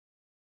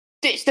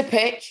ditch the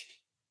pitch.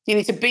 You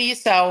need to be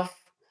yourself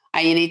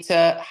and you need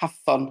to have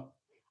fun.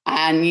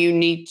 And you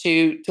need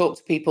to talk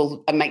to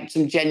people and make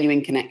some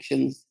genuine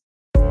connections.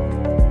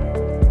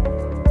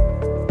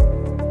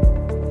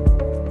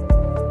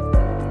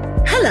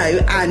 Hello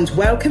and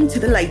welcome to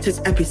the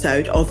latest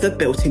episode of the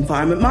Built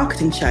Environment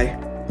Marketing Show.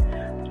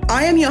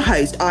 I am your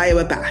host, Ayo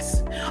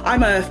Abbas.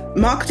 I'm a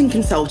marketing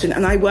consultant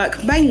and I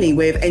work mainly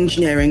with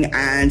engineering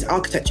and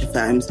architecture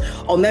firms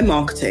on their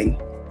marketing.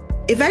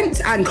 Events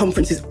and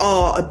conferences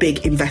are a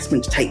big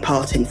investment to take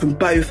part in from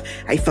both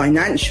a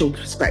financial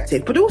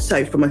perspective, but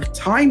also from a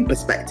time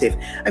perspective.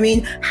 I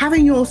mean,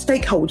 having your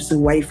stakeholders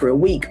away for a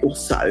week or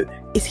so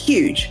is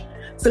huge.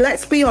 So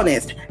let's be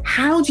honest,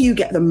 how do you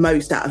get the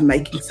most out of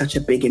making such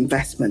a big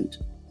investment?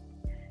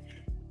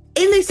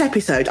 In this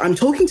episode, I'm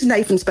talking to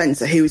Nathan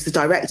Spencer, who is the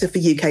director for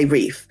UK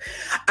Reef.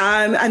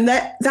 And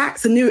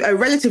that's a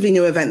relatively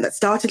new event that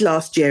started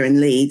last year in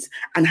Leeds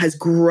and has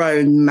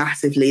grown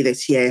massively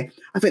this year.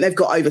 I think they've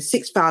got over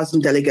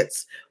 6,000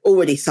 delegates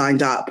already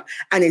signed up.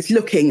 And it's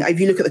looking, if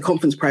you look at the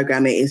conference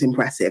program, it is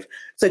impressive.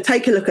 So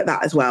take a look at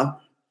that as well.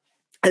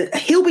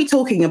 He'll be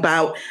talking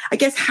about, I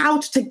guess, how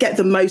to get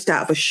the most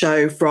out of a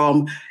show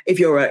from if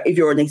you're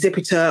an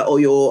exhibitor or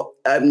you're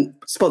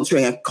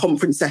sponsoring a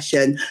conference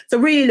session. So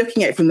really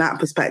looking at it from that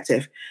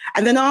perspective.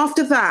 And then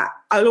after that,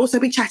 I'll also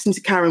be chatting to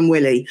Karen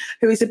Willey,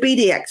 who is a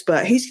BD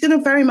expert, who's going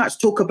to very much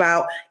talk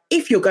about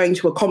if you're going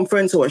to a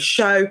conference or a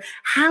show,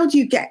 how do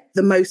you get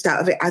the most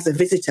out of it as a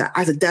visitor,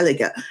 as a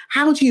delegate?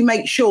 How do you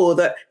make sure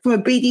that from a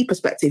BD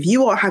perspective,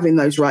 you are having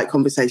those right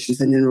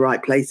conversations and in the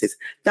right places?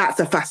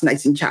 That's a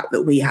fascinating chat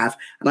that we have.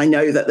 And I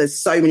know that there's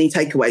so many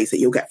takeaways that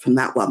you'll get from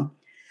that one.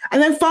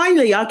 And then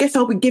finally, I guess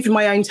I'll be giving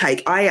my own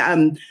take.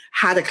 I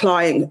had a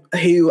client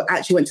who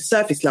actually went to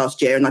Surface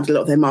last year and I did a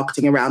lot of their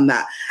marketing around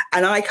that.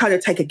 And I kind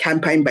of take a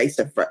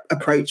campaign-based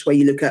approach where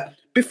you look at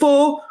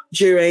before,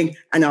 during,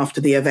 and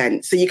after the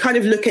event. So you kind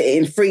of look at it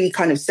in three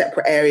kind of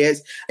separate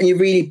areas and you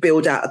really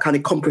build out a kind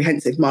of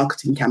comprehensive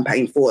marketing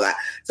campaign for that.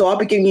 So I'll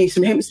be giving you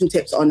some hints and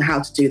tips on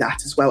how to do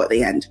that as well at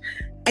the end.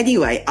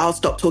 Anyway, I'll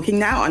stop talking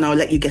now and I'll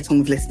let you get on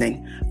with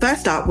listening.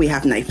 First up, we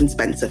have Nathan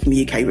Spencer from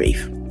UK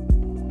Reef.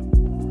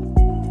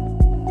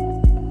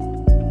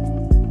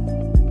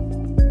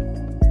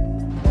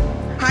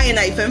 Hi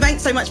Nathan,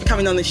 thanks so much for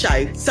coming on the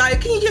show. So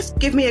can you just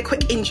give me a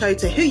quick intro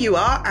to who you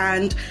are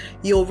and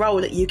your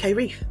role at UK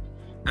Reef?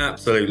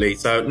 Absolutely.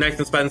 So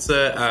Nathan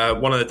Spencer,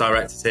 one of the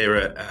directors here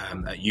at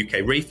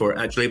UK Reef, or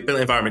actually Built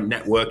Environment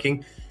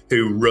Networking,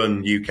 who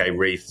run UK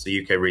Reef. So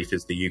UK Reef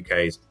is the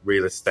UK's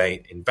real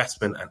estate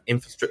investment and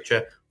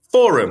infrastructure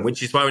forum,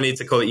 which is why we need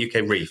to call it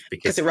UK Reef.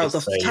 Because it rolls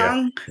off the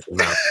tongue. It's a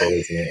mouthful,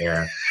 isn't it?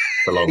 Yeah,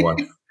 it's a long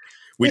one.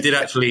 We did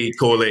actually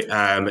call it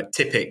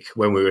TIPIC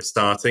when we were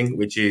starting,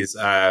 which was,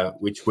 I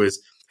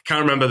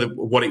can't remember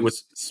what it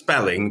was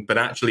spelling, but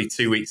actually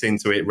 2 weeks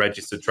into it,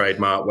 registered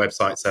trademark,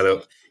 website set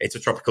up, it's a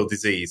tropical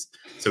disease.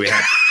 So we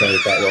had to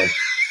change that one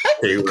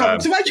to, come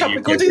to my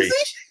tropical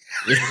disease.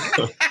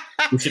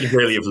 We should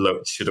really have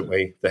looked, shouldn't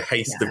we? The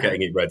haste of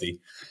getting it ready.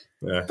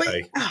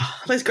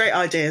 Those great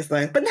ideas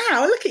though. But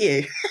now look at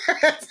you.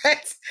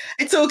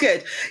 It's all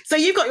good. So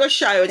you've got your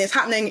show and it's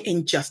happening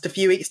in just a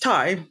few weeks'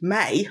 time,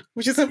 May,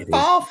 which isn't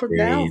far from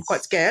now. I'm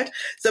quite scared.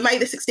 So May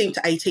the 16th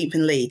to 18th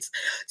in Leeds.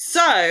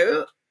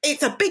 So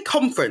it's a big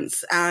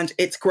conference and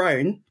it's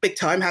grown big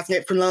time, hasn't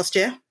it, from last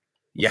year?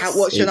 Yes.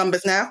 What's your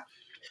numbers now?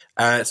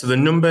 So the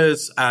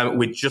numbers,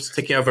 we're just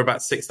ticking over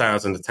about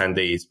 6,000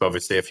 attendees. But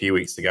obviously a few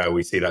weeks ago,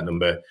 we see that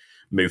number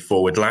move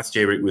forward. Last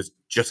year, it was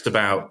just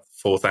about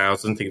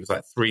 4,000. I think it was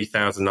like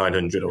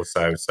 3,900 or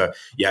so. So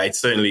yeah,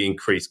 it's certainly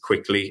increased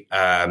quickly.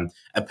 And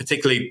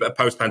particularly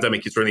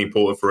post-pandemic, it's really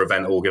important for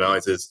event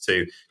organisers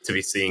to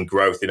be seeing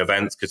growth in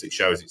events because it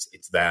shows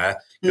it's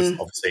there. Because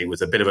obviously it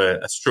was a bit of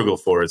a struggle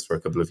for us for a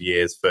couple of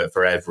years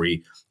for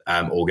every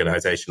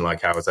organisation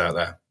like ours out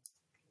there.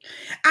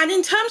 And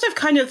in terms of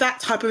kind of that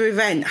type of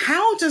event,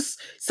 how does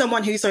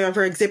someone who's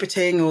either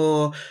exhibiting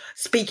or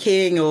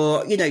speaking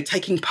or,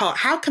 taking part,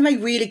 how can they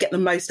really get the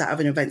most out of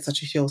an event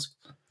such as yours?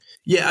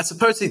 Yeah, I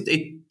suppose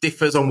it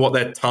differs on what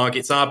their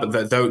targets are,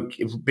 but though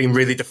being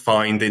really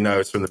defined in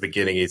those from the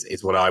beginning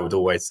is what I would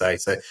always say.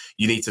 So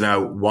you need to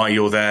know why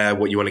you're there,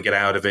 what you want to get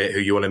out of it,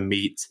 who you want to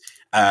meet.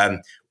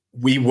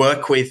 We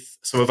work with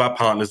some of our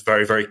partners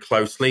very, very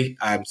closely.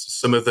 So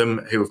some of them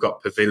who have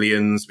got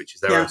pavilions, which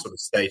is their own sort of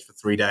stage for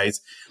 3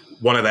 days.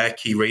 One of their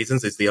key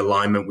reasons is the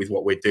alignment with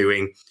what we're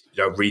doing,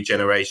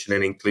 regeneration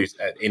and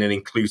in an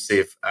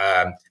inclusive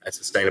and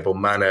sustainable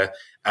manner.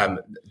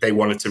 They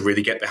wanted to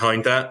really get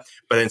behind that.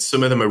 But then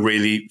some of them are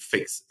really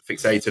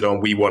fixated on,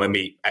 we want to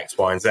meet X,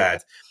 Y, and Z.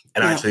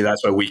 And actually,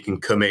 that's where we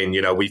can come in.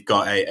 We've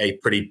got a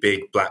pretty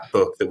big black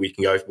book that we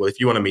can go, well, if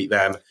you want to meet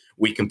them,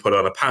 we can put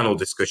on a panel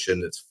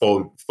discussion that's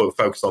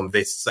focused on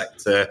this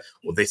sector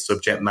or this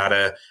subject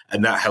matter.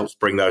 And that helps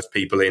bring those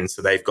people in.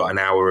 So they've got an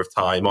hour of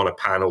time on a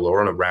panel or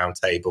on a round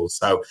table.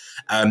 So,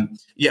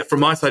 from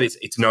my side,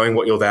 it's knowing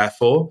what you're there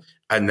for.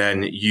 And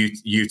then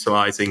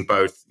utilizing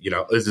both,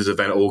 us as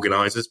event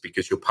organizers,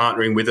 because you're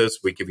partnering with us,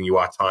 we're giving you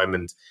our time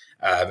and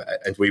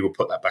and we will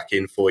put that back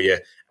in for you.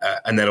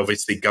 And then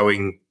obviously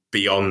going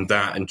beyond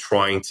that and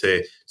trying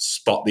to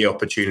spot the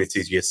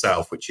opportunities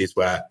yourself, which is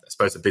where I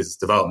suppose the business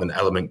development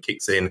element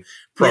kicks in.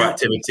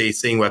 Proactivity,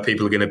 seeing where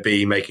people are going to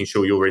be, making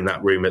sure you're in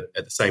that room at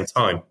the same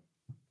time.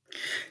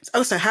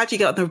 Also, how do you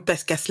get on the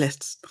best guest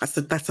lists?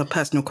 That's a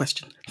personal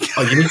question.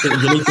 Oh, you need to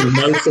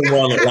know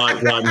someone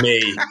like me.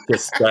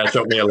 Just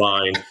drop me a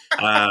line.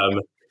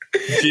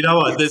 Do you know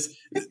what? There's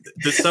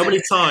so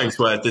many times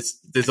where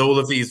there's all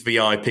of these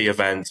VIP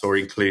events or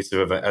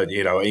inclusive,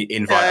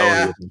 invite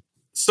only.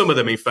 Some of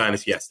them, in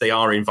fairness, yes, they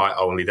are invite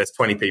only. There's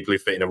 20 people who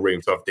fit in a room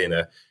to have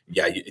dinner.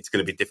 Yeah, it's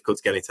going to be difficult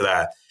to get into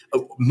there.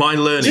 My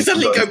learning... You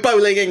suddenly go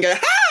bowling and go,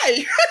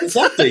 hi!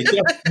 Exactly.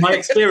 Yeah. My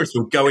experience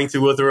from going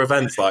to other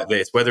events like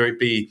this, whether it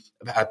be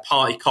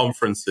party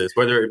conferences,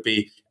 whether it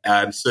be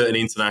certain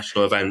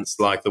international events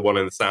like the one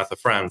in the south of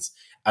France,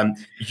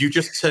 you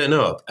just turn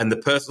up and the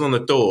person on the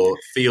door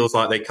feels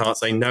like they can't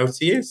say no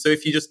to you. So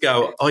if you just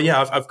go, oh,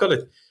 yeah, I've got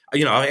to...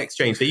 I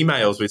exchanged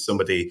emails with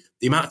somebody.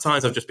 The amount of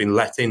times I've just been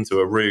let into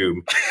a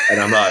room and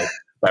I'm like,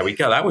 there we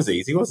go. That was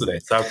easy, wasn't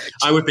it? So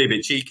I would be a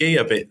bit cheeky,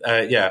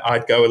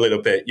 I'd go a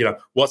little bit,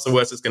 what's the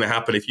worst that's going to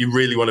happen? If you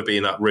really want to be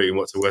in that room,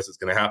 what's the worst that's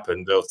going to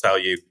happen? They'll tell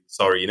you,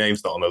 sorry, your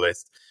name's not on the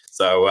list.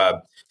 So,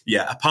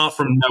 apart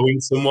from knowing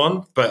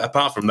someone, but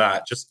apart from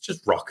that,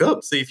 just rock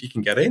up, see if you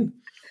can get in.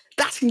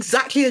 That's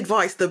exactly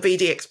advice the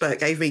BD expert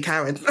gave me,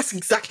 Karen. That's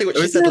exactly what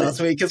she said last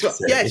week as well.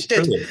 Yeah, she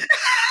did.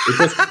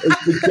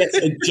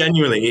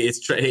 Genuinely,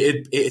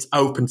 it's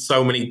opened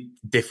so many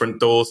different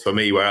doors for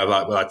me where I'm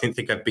like, well, I didn't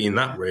think I'd be in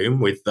that room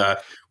with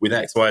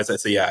X, Y, Z.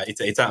 So yeah,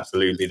 it's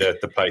absolutely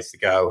the place to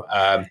go.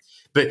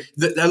 But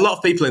a lot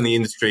of people in the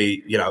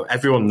industry,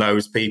 everyone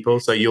knows people.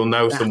 So you'll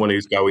know someone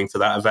who's going to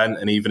that event.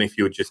 And even if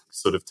you're just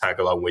sort of tag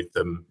along with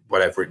them,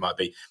 whatever it might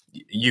be,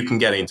 you can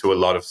get into a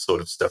lot of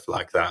sort of stuff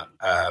like that.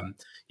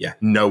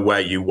 Know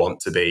where you want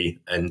to be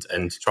and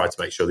try to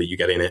make sure that you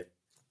get in it.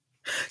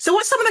 So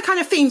what's some of the kind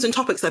of themes and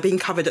topics that are being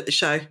covered at the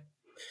show?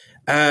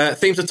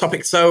 Themes and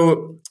topics.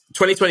 So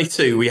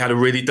 2022, we had a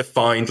really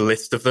defined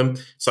list of them.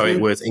 So it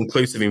was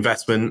inclusive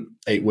investment.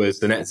 It was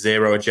the net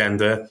zero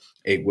agenda.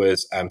 It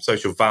was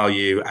social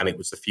value, and it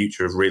was the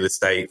future of real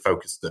estate,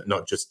 focused on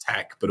not just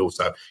tech, but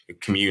also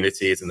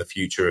communities and the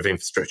future of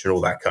infrastructure and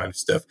all that kind of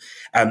stuff.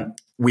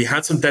 We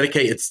had some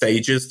dedicated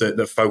stages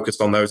that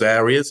focused on those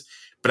areas.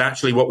 But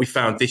actually what we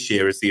found this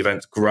year as the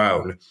event's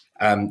grown,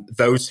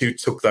 those who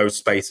took those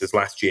spaces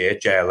last year,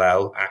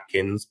 JLL,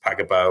 Atkins,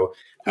 Pagabo,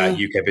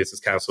 UK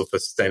Business Council for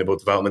Sustainable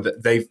Development,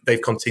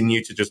 they've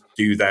continued to just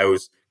do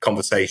those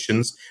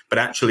conversations, but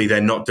actually they're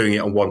not doing it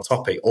on one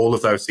topic. All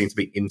of those seem to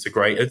be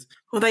integrated.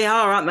 Well, they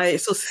are, aren't they?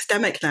 It's all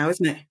systemic now,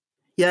 isn't it?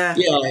 Yeah.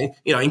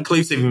 Yeah,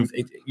 inclusive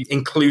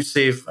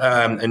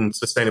and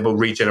sustainable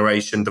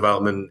regeneration,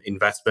 development,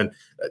 investment.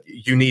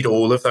 You need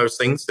all of those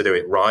things to do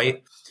it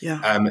right.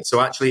 Yeah.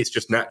 So actually, it's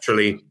just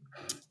naturally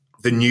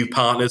the new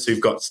partners who've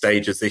got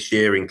stages this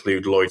year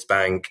include Lloyds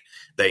Bank.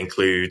 They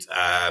include,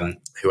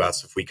 who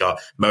else have we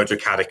got? Modra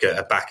Caddick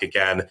are back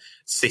again.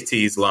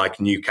 Cities like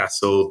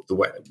Newcastle, the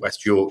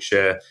West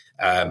Yorkshire,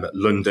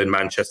 London,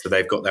 Manchester,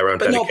 they've got their own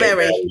dedicated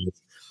areas.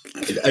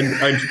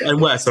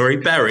 And where? Sorry,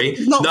 Bury.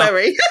 Not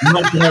Bury.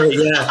 Not Bury.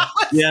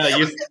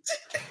 Yeah.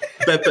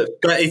 But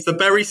it's the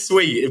Bury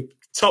Suite.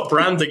 Top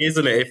branding,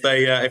 isn't it? If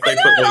they I was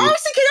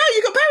thinking,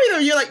 you got Bury though.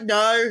 You're like,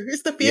 no,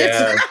 it's the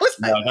theatre.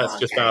 Yeah, that's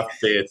just our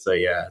theatre.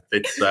 Yeah,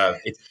 it's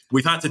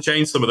we've had to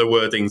change some of the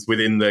wordings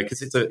within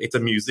because it's a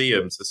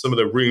museum, so some of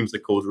the rooms are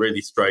called really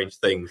strange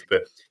things.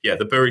 But yeah,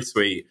 the Bury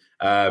Suite.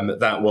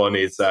 That one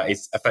is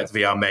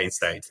effectively our main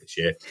stage this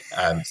year.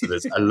 So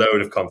there's a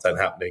load of content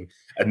happening,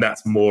 and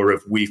that's more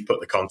of we've put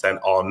the content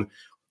on,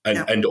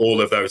 and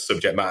all of those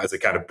subject matters are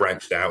kind of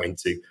branched out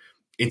into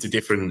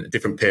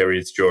different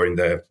periods during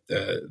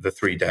the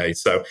 3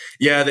 days. So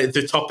yeah,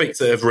 the topics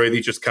have really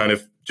just kind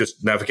of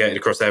just navigated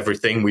across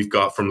everything. We've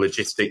got from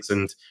logistics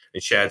and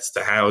sheds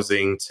to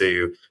housing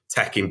to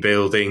tech in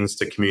buildings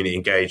to community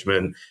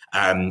engagement.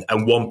 And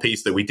one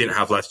piece that we didn't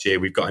have last year,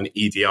 we've got an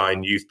EDI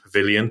and youth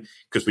pavilion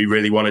because we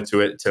really wanted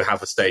to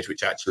have a stage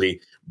which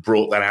actually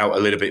brought that out a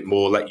little bit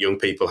more, let young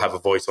people have a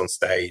voice on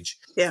stage.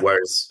 Yeah.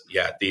 Whereas,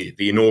 the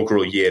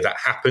inaugural year that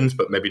happened,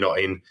 but maybe not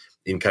in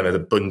kind of the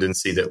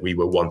abundancy that we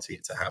were wanting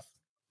it to have.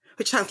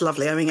 Which sounds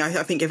lovely. I mean,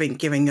 I think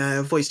giving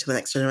a voice to the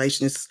next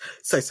generation is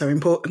so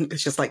important.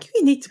 It's just like,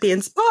 you need to be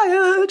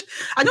inspired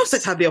and also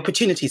to have the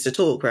opportunities to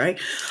talk, right?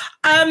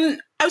 I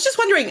was just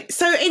wondering,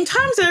 so in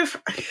terms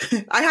of,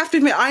 I have to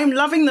admit, I'm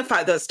loving the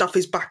fact that stuff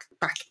is back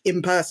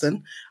in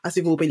person, as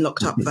we've all been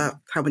locked up for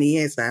how many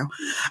years now.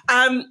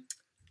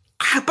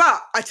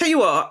 But I tell you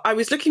what, I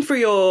was looking through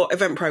your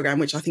event program,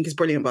 which I think is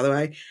brilliant, by the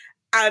way.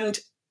 And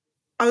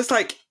I was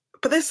like,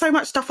 but there's so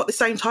much stuff at the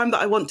same time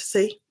that I want to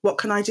see. What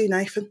can I do,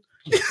 Nathan?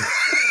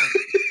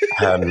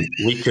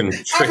 We can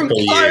trickle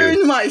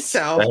you.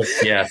 Myself.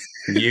 Yes,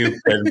 you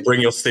can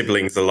bring your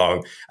siblings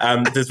along.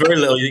 There's very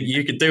little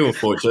you could do,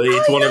 unfortunately.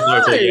 It's one of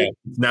those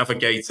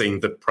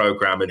navigating the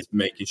program and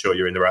making sure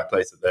you're in the right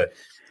place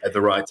at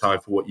the right time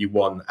for what you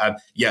want.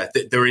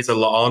 There is a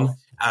lot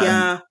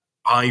on.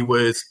 I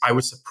was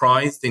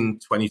surprised in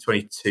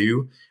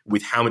 2022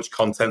 with how much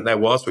content there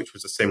was, which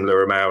was a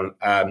similar amount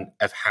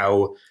of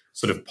how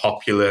sort of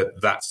popular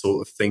that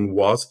sort of thing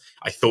was.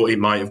 I thought it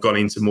might have gone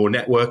into more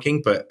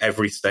networking, but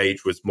every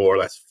stage was more or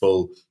less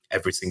full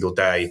every single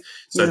day.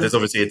 So there's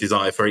obviously a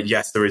desire for it.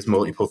 Yes, there is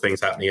multiple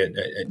things happening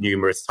at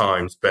numerous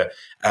times, but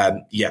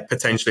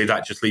potentially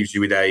that just leaves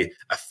you with a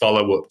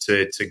follow-up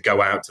to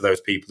go out to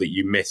those people that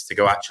you missed, to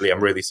go, actually, I'm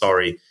really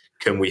sorry.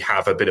 Can we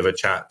have a bit of a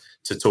chat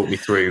to talk me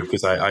through?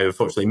 Because I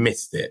unfortunately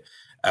missed it.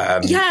 I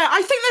think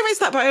there is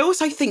that, but I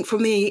also think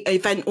from the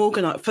event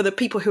organizer, for the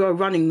people who are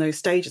running those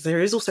stages, there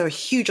is also a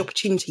huge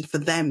opportunity for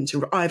them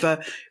to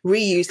either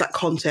reuse that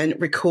content,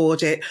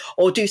 record it,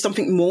 or do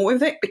something more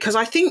with it. Because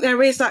I think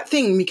there is that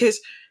thing, because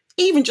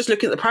even just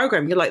looking at the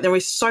program, you're like, there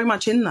is so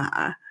much in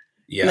there.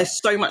 Yeah. And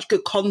there's so much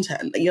good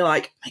content that you're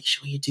like, make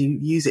sure you do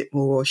use it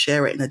more or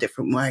share it in a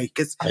different way.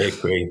 Because I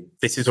agree.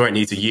 This is where it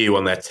needs a you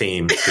on their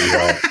team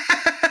to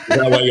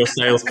where your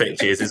sales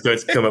pitch is going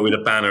to come up with a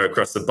banner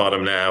across the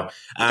bottom now.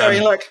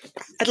 Going, look,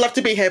 I'd love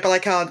to be here, but I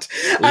can't.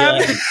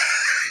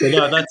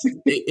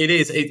 It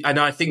is. And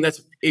I think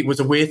it was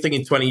a weird thing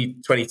in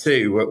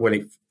 2022 when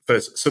it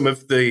first, some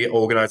of the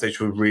organizations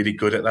were really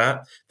good at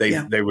that.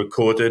 They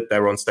recorded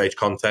their on-stage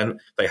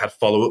content. They had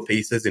follow-up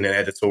pieces in an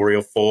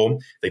editorial form.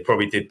 They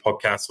probably did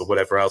podcasts or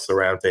whatever else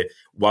around it,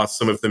 while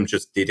some of them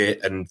just did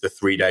it, and the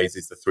 3 days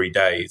is the 3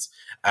 days.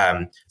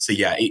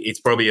 It's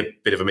probably a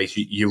bit of a mix.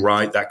 You're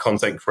right, that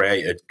content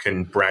created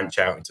can branch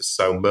out into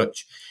so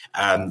much.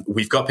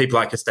 We've got people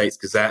like Estates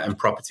Gazette and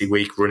Property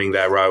Week running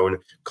their own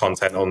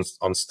content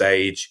on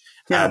stage.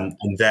 And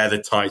they're the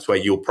types where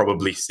you'll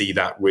probably see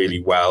that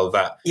really well.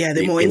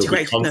 They're more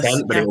integrated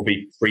content, but it'll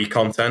be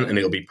pre-content and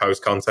it'll be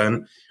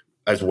post-content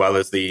as well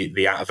as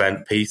the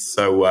at-event piece.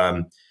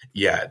 So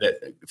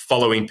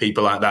following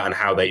people like that and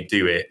how they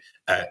do it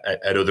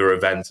at other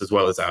events as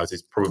well as ours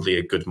is probably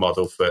a good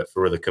model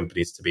for other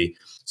companies to be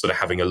sort of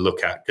having a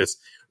look at. Because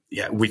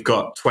we've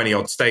got 20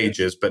 odd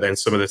stages, but then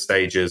some of the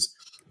stages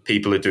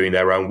people are doing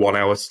their own 1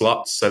 hour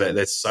slots. So that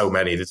there's so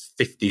many, there's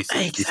 50,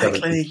 60,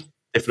 70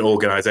 different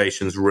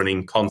organizations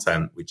running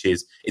content,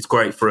 it's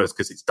great for us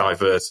because it's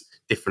diverse,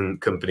 different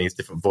companies,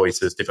 different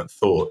voices, different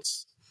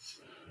thoughts.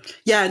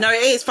 Yeah, no,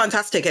 it is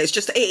fantastic. It is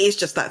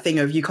just that thing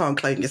of you can't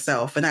clone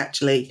yourself. And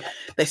actually,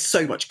 there's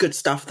so much good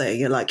stuff there.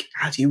 You're like,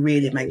 how do you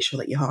really make sure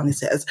that you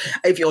harness it as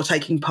if you're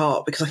taking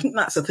part? Because I think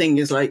that's the thing,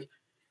 is like,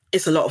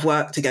 it's a lot of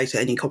work to go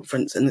to any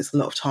conference and it's a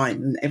lot of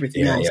time and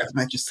everything else. Yeah.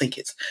 And I just think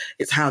it's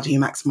how do you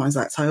maximize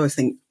that? So I always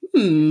think,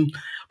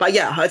 But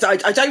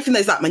I don't think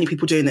there's that many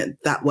people doing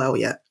it that well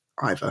yet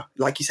either.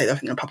 Like you say, I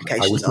think the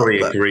publications I would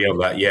probably agree on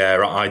that.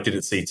 Yeah, I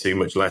didn't see too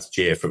much last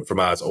year from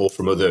ours or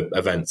from other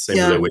events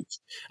similar, which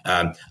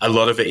a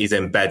lot of it is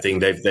embedding.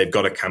 They've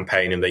got a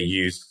campaign and they've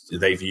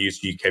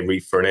used UK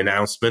Reef for an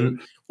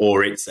announcement,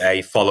 or it's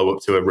a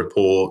follow-up to a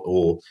report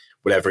or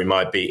whatever it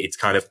might be. It's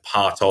kind of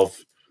part of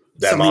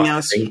their something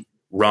marketing else,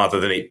 rather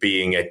than it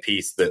being a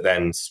piece that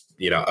then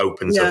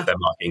opens up their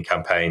marketing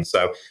campaign.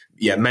 So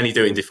many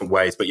do it in different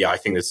ways, but I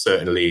think there's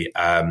certainly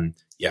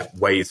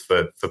ways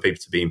for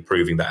people to be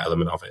improving that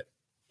element of it.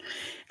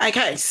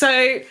 Okay,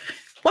 so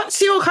once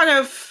you're kind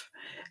of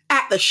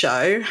at the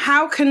show,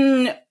 how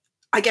can,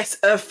 I guess,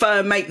 a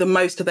firm make the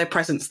most of their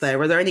presence there?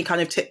 Are there any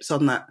kind of tips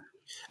on that?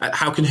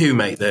 How can who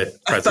make their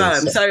presence?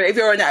 A firm. So if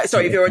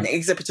you're an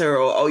exhibitor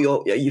or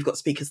you've got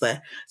speakers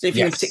there, so if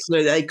in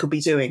particular they could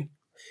be doing.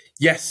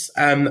 Yes,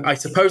 I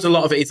suppose a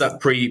lot of it is that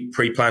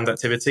pre-planned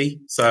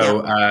activity.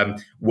 So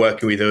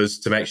working with us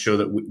to make sure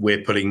that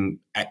we're putting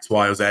X,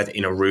 Y, or Z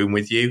in a room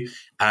with you.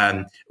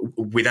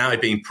 Without it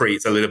being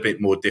it's a little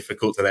bit more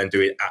difficult to then do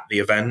it at the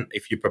event.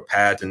 If you're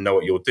prepared and know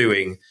what you're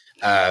doing,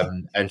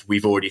 and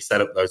we've already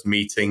set up those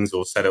meetings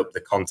or set up the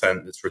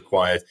content that's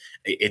required,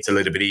 it's a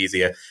little bit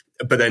easier.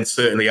 But then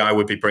certainly I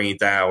would be bringing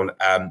down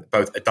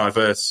both a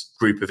diverse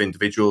group of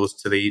individuals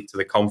to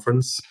the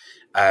conference.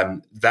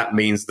 That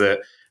means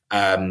that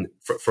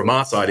from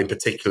our side in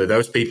particular,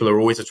 those people are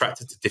always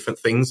attracted to different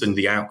things and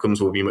the outcomes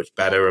will be much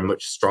better and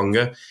much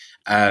stronger.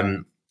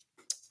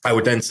 I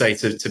would then say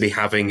to be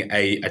having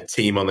a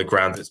team on the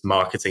ground that's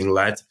marketing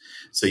led.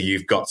 So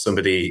you've got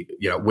somebody,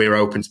 we're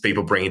open to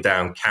people bringing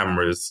down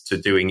cameras, to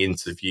doing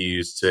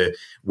interviews,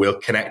 we'll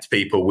connect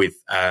people with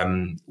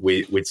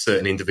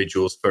certain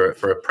individuals for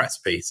a press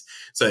piece.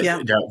 So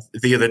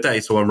the other day,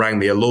 someone rang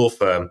me, a law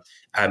firm,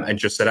 and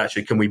just said,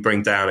 actually, can we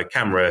bring down a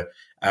camera?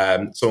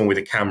 Someone with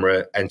a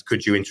camera, and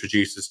could you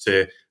introduce us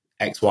to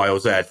X, Y, or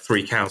Z,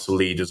 3 council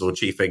leaders or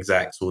chief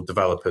execs or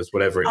developers,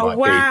 whatever it might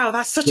be. Oh, wow,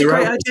 that's such a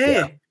great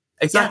idea.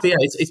 Exactly,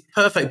 it's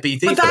perfect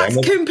BD but for that's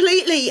them.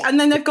 Completely, and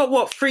then they've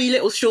got, 3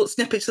 little short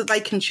snippets that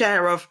they can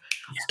share of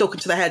talking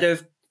to the head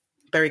of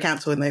Bury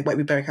Council, and they won't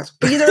be Bury Council.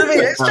 But you know what I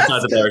mean? It's just,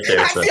 that's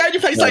the only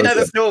place I know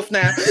that's north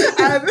now.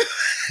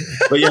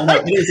 But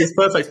it's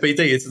perfect BD.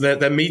 It's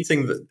they're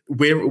meeting that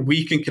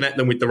we can connect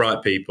them with the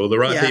right people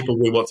people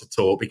we want to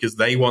talk, because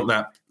they want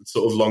that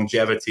sort of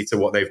longevity to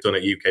what they've done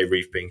at UK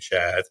Reef being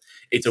shared.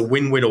 It's a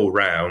win-win all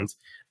round.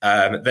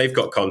 They've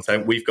got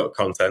content, we've got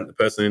content, the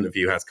person in the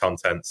interview has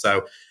content.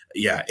 So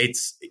yeah,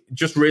 it's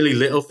just really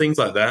little things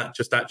like that.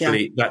 Just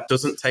actually, that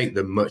doesn't take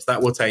them much.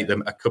 That will take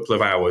them a couple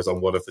of hours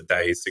on one of the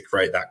days to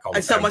create that content.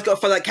 And someone's got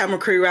to follow that camera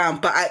crew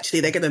around, but actually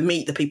they're going to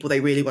meet the people they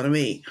really want to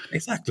meet.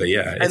 Exactly,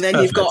 yeah. And then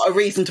you've got a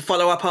reason to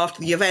follow up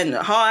after the event.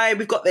 Hi,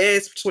 we've got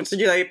this. Just want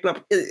to,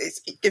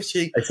 it gives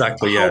you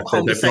exactly, a whole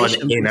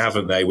conversation. They've in,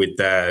 haven't they, with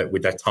their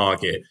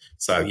target.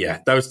 So yeah,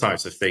 those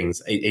types of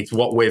things. It's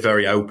what we're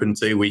very open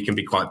to. We can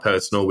be quite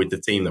personal with the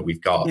team that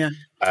we've got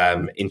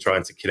in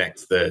trying to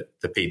connect the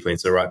people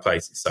into the right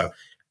places. So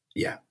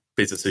yeah,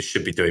 businesses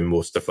should be doing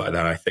more stuff like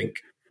that, I think.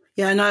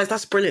 Yeah, no,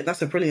 that's brilliant.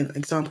 That's a brilliant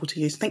example to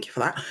use. Thank you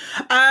for that.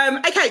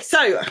 Okay, so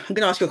I'm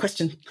going to ask you a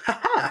question.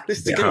 This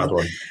is a good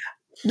one.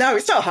 No,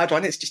 it's not a hard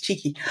one. It's just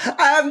cheeky.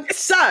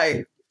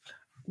 So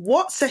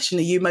what session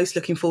are you most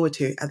looking forward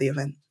to at the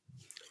event?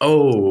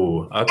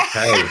 Oh,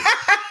 okay.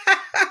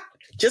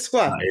 Just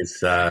one.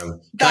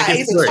 That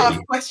is a tough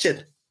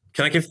question.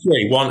 Can I give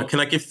three? One?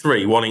 Can I give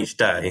three? One each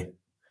day?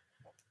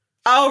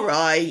 All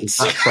right.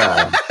 That's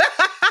fair.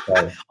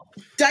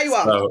 Day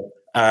one. So,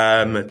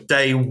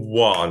 day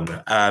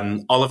one.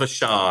 Oliver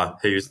Shah,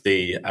 who's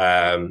the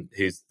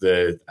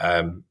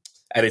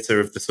editor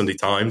of the Sunday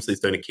Times, is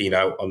doing a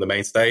keynote on the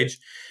main stage.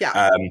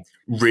 Yeah.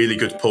 Really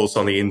good pulse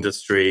on the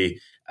industry.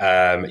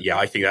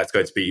 I think that's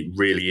going to be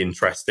really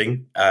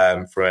interesting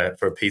from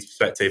a piece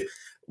perspective.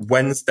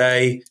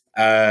 Wednesday,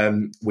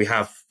 we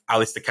have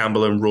Alistair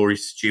Campbell and Rory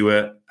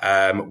Stewart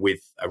with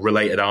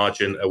Related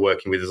Argent are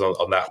working with us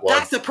on that one.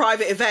 That's a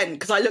private event,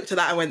 because I looked at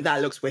that and went,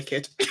 that looks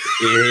wicked. It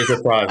is a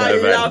private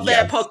event. I love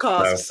their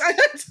podcasts.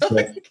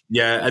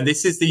 Yeah, and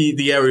this is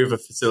the area of a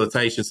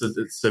facilitation.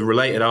 So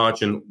Related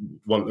Argent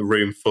want the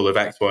room full of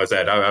X, Y, Z.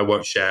 I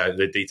won't share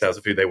the details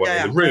of who they want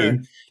in the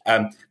room.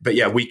 But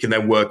yeah, we can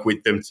then work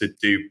with them to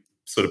do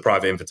sort of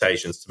private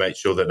invitations to make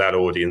sure that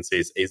audience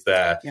is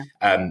there. Yeah.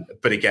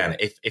 But again,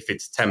 if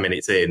it's 10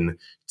 minutes in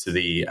to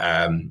the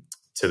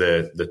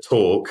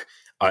talk,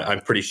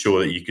 I'm pretty sure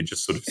that you could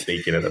just sort of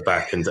sneak in at the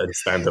back and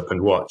stand up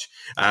and watch.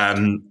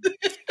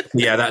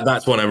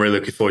 That's one I'm really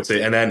looking forward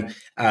to. And then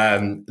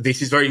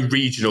this is very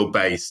regional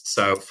based.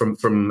 So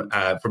from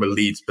a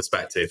Leeds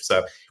perspective,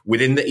 so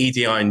within the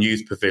EDI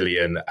News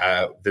Pavilion,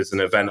 there's an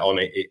event on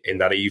it in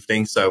that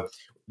evening. So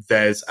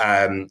there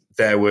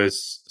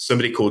was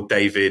somebody called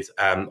David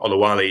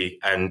Olawale,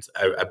 and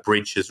a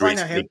bridge has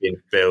recently been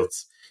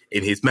built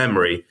in his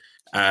memory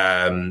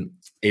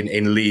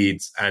in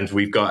Leeds, and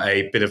we've got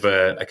a bit of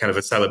a kind of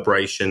a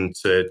celebration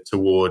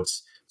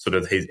towards sort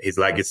of his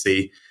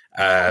legacy,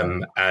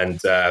 and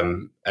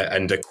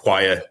a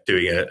choir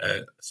doing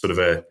a sort of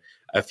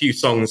a few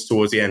songs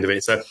towards the end of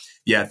it. So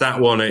yeah, that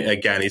one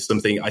again is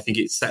something I think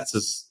it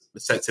sets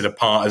it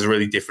apart as a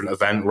really different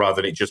event,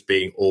 rather than it just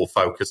being all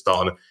focused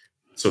on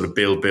sort of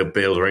build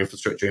or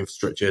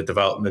infrastructure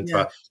development.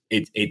 Yeah. But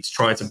it's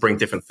trying to bring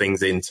different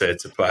things into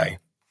play.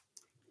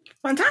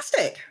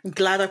 Fantastic. I'm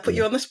glad I put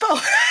you on the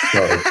spot.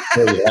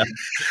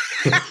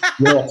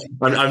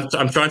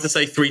 I'm trying to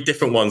say 3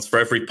 different ones for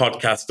every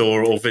podcast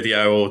or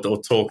video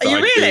or talk. Are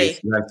you really?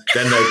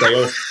 Then they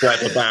all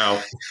spread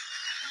about.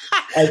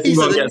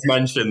 Everyone gets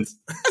mentioned.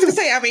 I was going to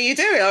say, how many you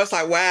doing? I was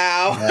like,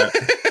 wow. Yeah.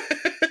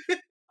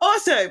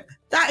 Awesome.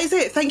 That is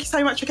it. Thank you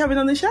so much for coming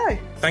on the show.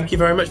 Thank you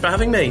very much for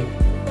having me.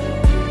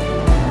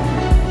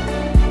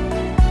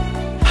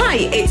 Hi,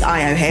 it's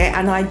Ayo here,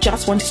 and I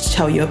just wanted to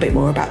tell you a bit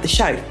more about the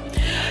show.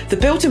 The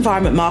Built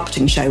Environment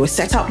Marketing Show was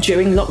set up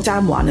during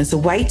Lockdown 1 as a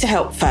way to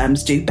help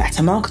firms do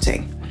better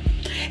marketing.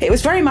 It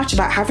was very much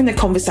about having the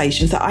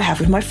conversations that I have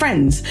with my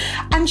friends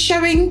and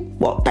showing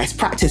what best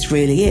practice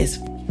really is.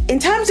 In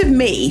terms of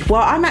me,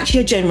 well, I'm actually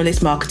a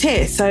generalist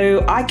marketeer,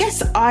 so I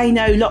guess I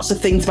know lots of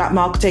things about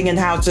marketing and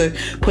how to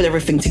pull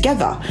everything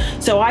together.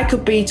 So I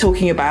could be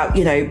talking about,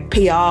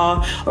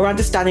 PR, or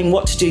understanding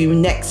what to do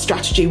next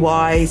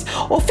strategy-wise,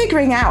 or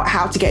figuring out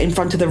how to get in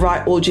front of the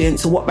right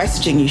audience or what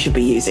messaging you should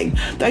be using.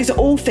 Those are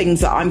all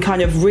things that I'm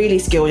kind of really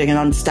skilled in and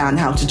understand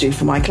how to do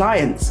for my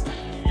clients.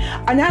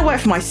 I now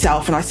work for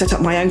myself, and I set up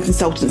my own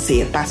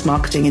consultancy at Abbas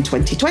Marketing in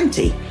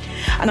 2020.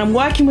 And I'm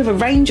working with a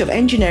range of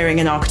engineering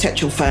and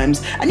architectural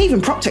firms, and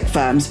even PropTech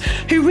firms,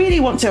 who really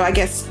want to,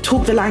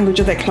 talk the language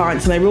of their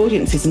clients and their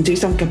audiences and do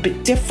something a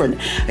bit different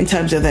in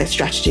terms of their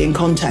strategy and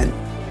content.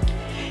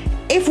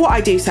 If what I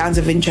do sounds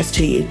of interest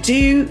to you,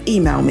 do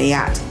email me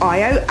at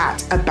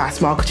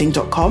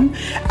ayo@abbasmarketing.com,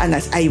 and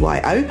that's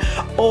AYO,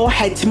 or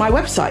head to my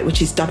website,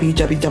 which is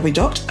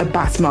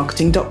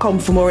www.abbasmarketing.com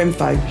for more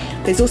info.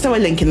 There's also a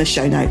link in the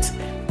show notes.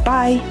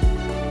 Bye.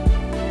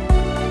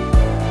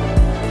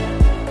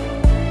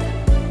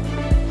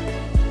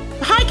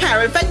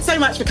 Karen, thanks so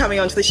much for coming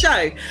onto the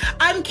show.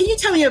 Can you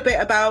tell me a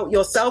bit about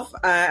yourself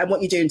and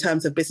what you do in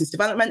terms of business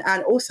development,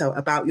 and also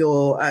about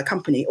your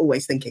company,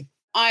 Always Thinking?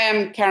 I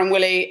am Karen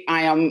Willey.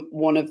 I am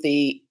one of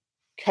the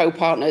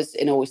co-partners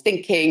in Always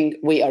Thinking.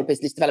 We are a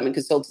business development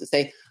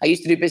consultancy. I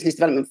used to do business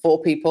development for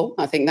people.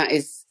 I think that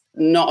is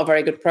not a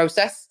very good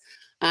process.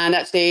 And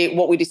actually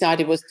what we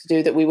decided was to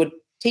do that we would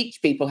teach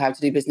people how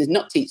to do business,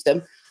 not teach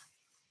them,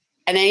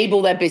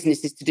 enable their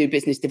businesses to do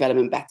business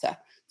development better.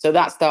 So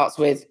that starts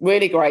with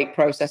really great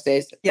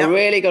processes, a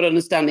really good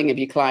understanding of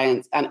your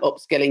clients and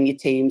upskilling your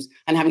teams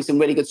and having some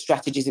really good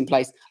strategies in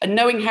place and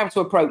knowing how to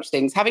approach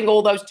things, having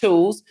all those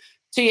tools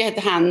to your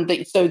hand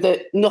so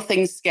that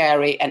nothing's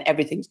scary and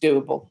everything's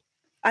doable.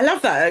 I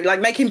love that, like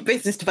making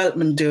business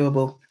development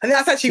doable. I think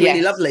that's actually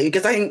really lovely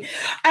because I think,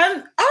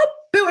 are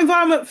built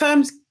environment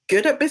firms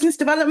good at business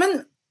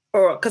development?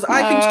 Or because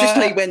I think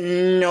traditionally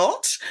we're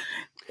not.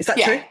 Is that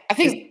true? I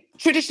think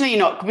traditionally you're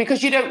not,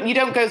 because you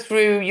don't go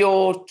through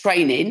your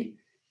training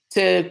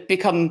to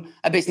become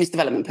a business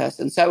development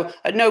person. So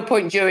at no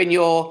point during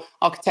your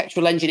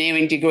architectural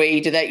engineering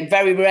degree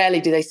very rarely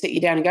do they sit you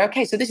down and go,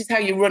 okay, so this is how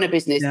you run a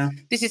business. Yeah.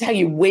 This is how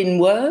you win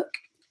work.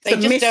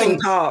 It's the missing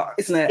part,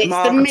 isn't it? It's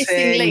Marketing. The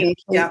missing link.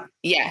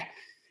 Yeah.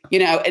 You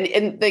know,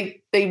 and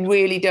they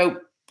really don't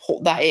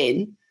put that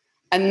in.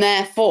 And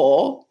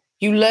therefore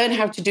you learn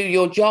how to do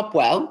your job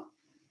well.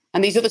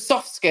 And these other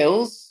soft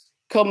skills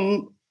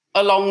come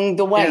along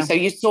the way. So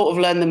you sort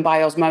of learn them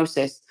by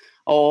osmosis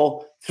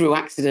or through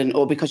accident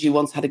or because you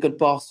once had a good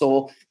boss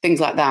or things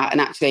like that.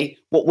 And actually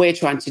what we're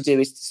trying to do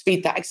is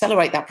to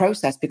accelerate that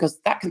process because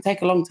that can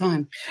take a long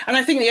time. And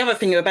I think the other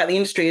thing about the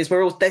industry is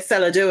they're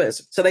seller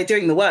doers. So they're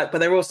doing the work, but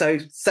they're also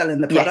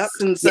selling the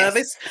product and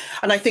service.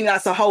 And I think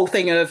that's the whole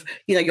thing of,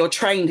 you know, you're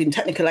trained in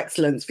technical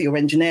excellence for your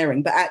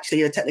engineering, but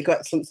actually the technical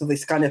excellence of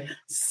this kind of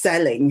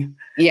selling.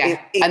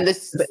 And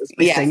this is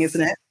missing,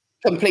 isn't it?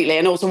 Completely.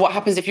 And also what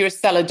happens if you're a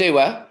seller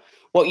doer,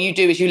 what you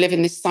do is you live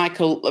in this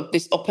cycle of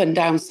this up and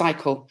down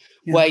cycle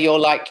where you're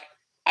like,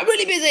 I'm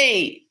really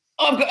busy.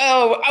 I'm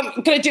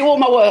going to do all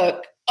my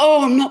work.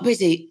 Oh, I'm not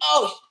busy.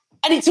 Oh,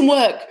 I need some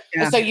work.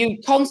 Yeah. And so you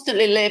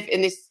constantly live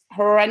in this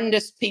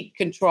horrendous peak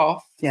and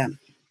trough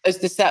as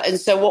the seller. And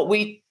so what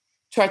we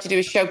try to do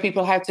is show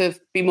people how to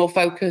be more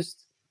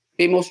focused,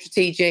 be more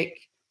strategic,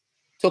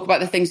 talk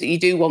about the things that you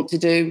do want to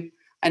do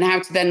and how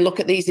to then look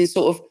at these in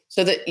sort of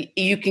so that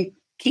you can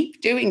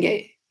keep doing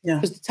it.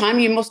 Because the time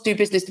you must do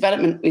business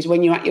development is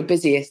when you're at your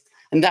busiest.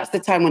 And that's the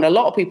time when a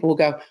lot of people will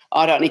go,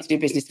 I don't need to do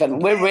business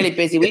development. We're really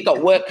busy. We've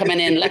got work coming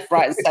in left,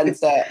 right and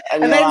centre.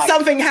 And then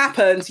something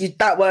happens,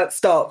 that work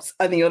stops.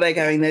 And then you're there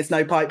going, there's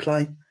no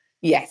pipeline.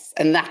 Yes.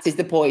 And that is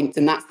the point.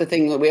 And that's the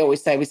thing that we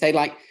always say. We say,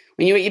 like,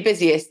 when you're at your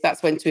busiest,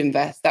 that's when to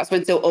invest. That's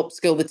when to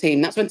upskill the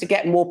team. That's when to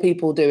get more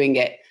people doing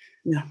it.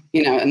 Yeah.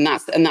 You know, and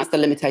that's the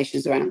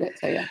limitations around it.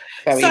 So,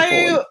 very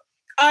important.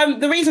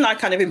 The reason I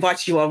kind of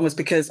invited you on was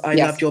because I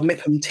loved your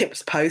MIPM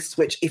tips posts,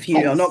 which if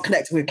you are not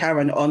connected with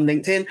Karen on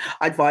LinkedIn,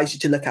 I advise you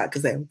to look at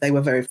because they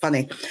were very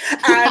funny.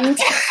 And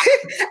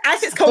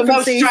as it's the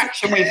most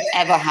traction we've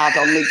ever had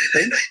on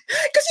LinkedIn.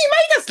 Because you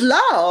made us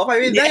laugh. I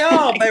mean, they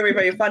are very,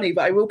 very funny,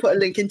 but I will put a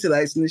link into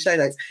those in the show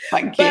notes.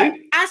 Thank you. But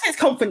as it's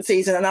conference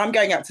season and I'm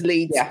going out to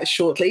Leeds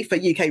shortly for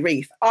UK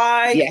Reef,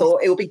 I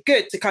thought it would be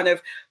good to kind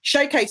of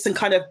showcase some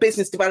kind of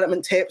business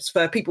development tips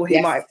for people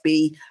who might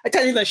be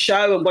attending the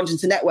show and wanting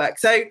to network.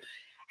 So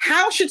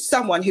how should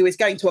someone who is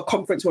going to a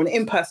conference or an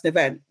in-person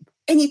event,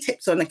 any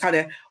tips on the kind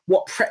of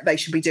what prep they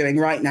should be doing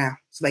right now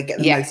so they get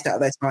the most out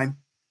of their time?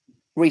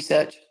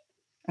 Research.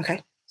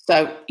 Okay.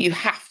 So you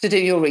have to do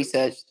your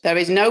research. There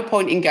is no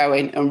point in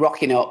going and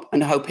rocking up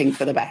and hoping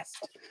for the best.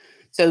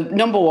 So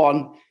number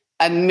one,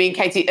 and me and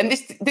Katie, and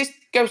this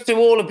goes through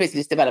all of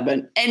business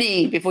development,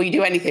 before you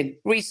do anything,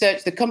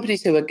 research the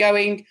companies who are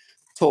going,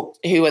 talk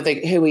who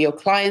are your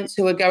clients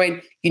who are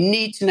going. You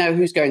need to know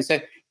who's going. So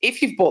if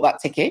you've bought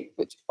that ticket,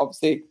 which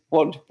obviously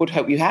one would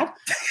hope you had,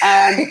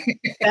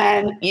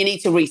 then you need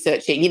to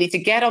research it. You need to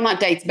get on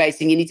that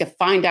database and you need to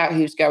find out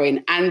who's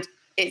going. And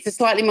it's a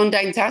slightly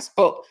mundane task,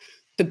 but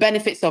the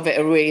benefits of it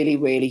are really,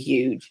 really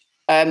huge.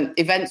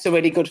 Events are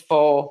really good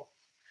for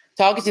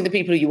targeting the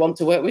people who you want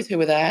to work with who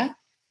are there,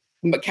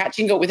 but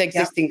catching up with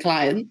existing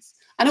clients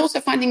and also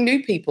finding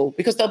new people,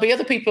 because there'll be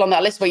other people on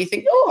that list where you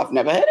think, oh, I've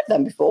never heard of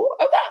them before.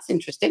 Oh, that's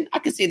interesting. I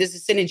can see there's a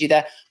synergy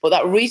there. But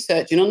that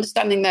research and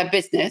understanding their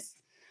business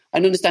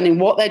and understanding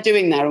what they're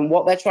doing there and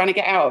what they're trying to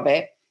get out of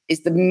it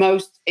is the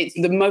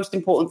most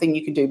important thing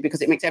you can do,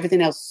 because it makes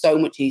everything else so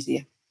much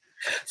easier.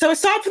 So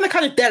aside from the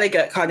kind of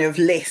delegate kind of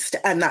list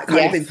and that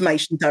kind of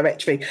information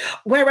directory,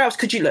 where else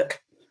could you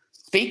look?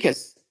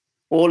 Speakers.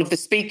 All of the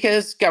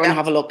speakers, go and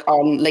have a look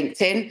on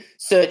LinkedIn,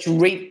 search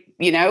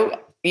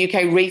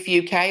UK Reef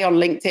UK on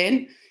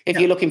LinkedIn. If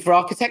you're looking for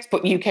architects,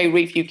 put UK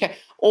Reef UK.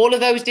 All of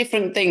those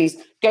different things.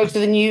 Go to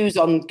the news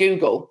on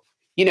Google.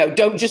 You know,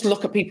 don't just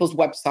look at people's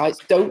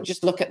websites. Don't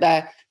just look at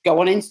go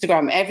on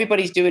Instagram.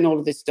 Everybody's doing all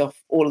of this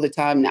stuff all of the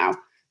time now.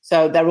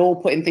 So they're all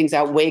putting things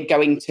out. We're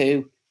going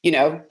to,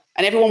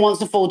 and everyone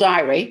wants a full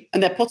diary,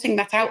 and they're putting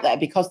that out there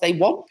because they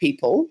want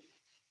people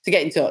to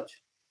get in touch.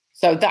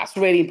 So that's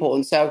really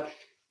important. So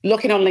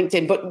looking on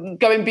LinkedIn, but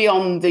going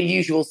beyond the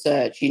usual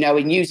search,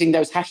 and using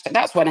those hashtags.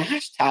 That's when a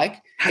hashtag,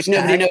 if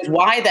nobody knows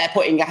why they're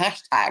putting a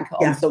hashtag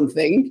on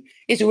something,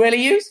 is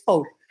really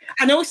useful.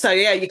 And also,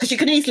 because you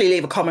can easily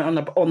leave a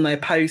comment on their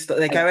post that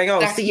they're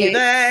going, see you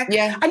there.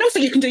 Yeah. And also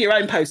you can do your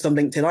own post on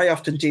LinkedIn. I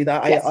often do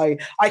that. Yes.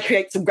 I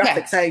create some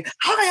graphics saying,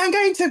 hi, I'm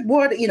going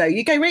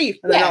to UK Reef.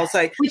 And then I'll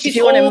say, which is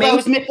all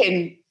those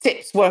MIPM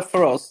tips were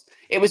for us.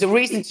 it was a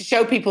reason to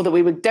show people that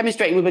we were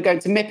demonstrating we were going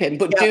to MIP him,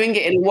 but doing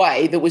it in a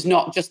way that was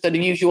not just the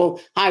usual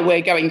 "hi,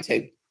 we're going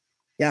to."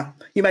 Yeah,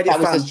 you made it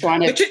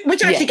fun,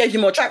 which actually gave you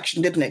more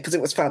traction, didn't it? Because it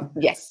was fun.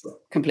 Yes,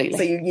 completely.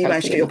 So you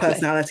managed to get your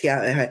personality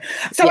out of it.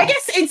 So I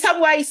guess in some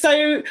way,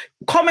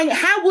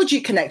 how would you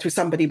connect with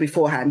somebody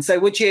beforehand? So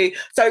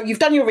you've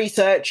done your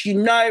research,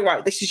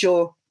 right, this is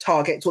your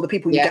targets or the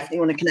people you definitely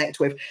want to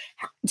connect with.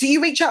 Do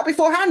you reach out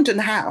beforehand,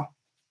 and how?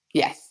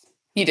 Yes,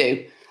 you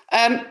do.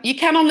 You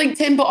can on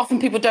LinkedIn, but often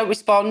people don't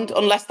respond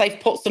unless they've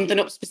put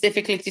something up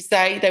specifically to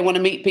say they want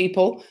to meet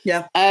people.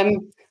 Yeah.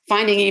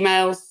 Finding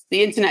emails,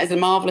 the internet is a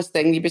marvelous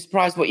thing. You'd be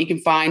surprised what you can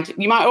find.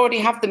 You might already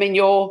have them in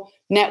your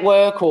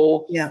network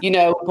or,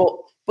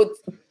 but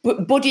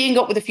buddying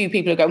up with a few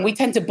people and we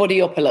tend to buddy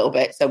up a little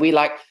bit. So we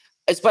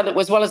as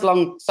well as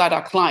alongside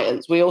our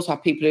clients, we also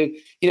have people who,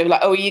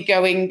 oh, are you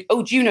going?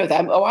 Oh, do you know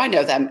them? Oh, I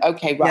know them.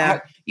 Okay,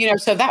 right. Yeah.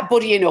 So that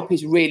buddying up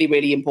is really,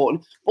 really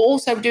important, but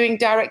also doing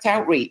direct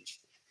outreach.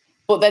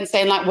 But then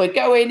saying we're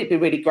going, it'd be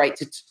really great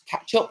to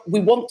catch up. We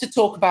want to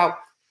talk about,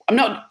 I'm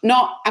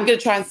going to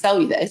try and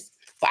sell you this.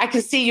 But I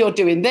can see you're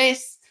doing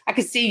this. I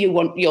can see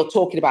you're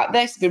talking about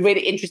this. It'd be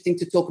really interesting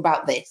to talk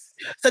about this.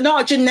 So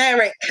not a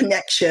generic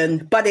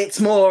connection, but it's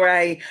more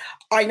I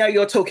know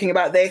you're talking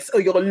about this,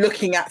 or you're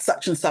looking at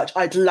such and such.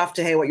 I'd love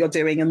to hear what you're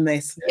doing in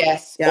this.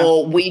 Yes. Yeah.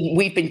 Or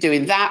we've been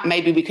doing that.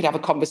 Maybe we could have a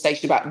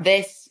conversation about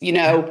this.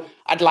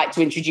 I'd like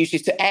to introduce you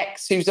to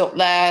X who's up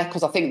there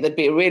because I think there'd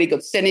be a really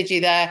good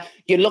synergy there.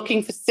 You're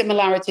looking for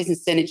similarities and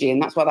synergy,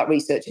 and that's why that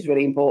research is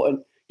really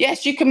important.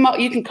 Yes, you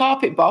can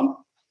carpet bomb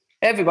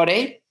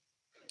everybody.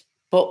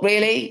 But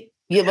really,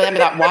 you remember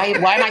that. Why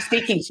am I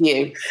speaking to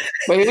you?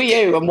 Who are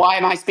you? And why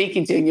am I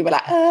speaking to you? And you'll be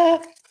like,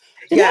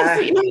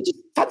 just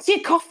fancy a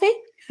coffee?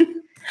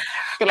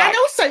 And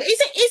also, is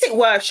it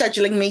worth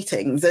scheduling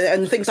meetings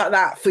and things like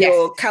that for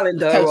your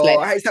calendar? Totally.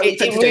 Or it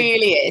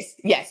really is.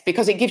 Yes,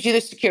 because it gives you the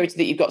security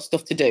that you've got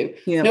stuff to do.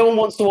 Yeah. No one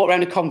wants to walk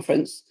around a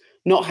conference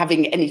not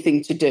having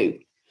anything to do.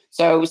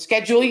 So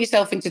schedule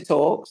yourself into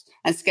talks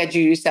and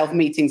schedule yourself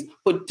meetings,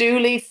 but do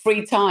leave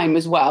free time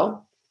as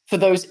well for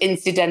those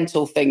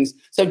incidental things.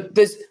 So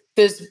there's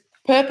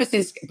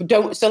purposes.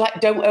 Don't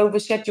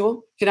overschedule.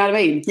 Do you know what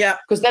I mean? Yeah.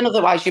 Because then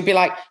otherwise you'd be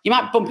like, you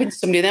might bump into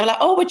somebody and they're like,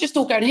 oh, we're just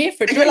all going here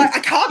for a drink. I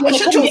can't.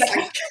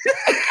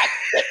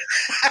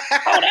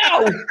 Oh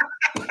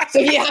no. So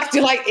you have to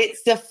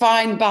it's the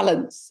fine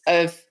balance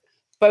of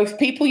both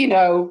people,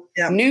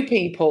 new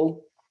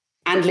people,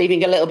 and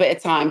leaving a little bit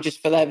of time just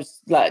for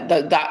those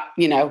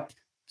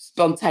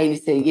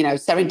spontaneity,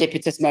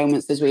 serendipitous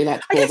moments, as we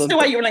like to call them. I guess the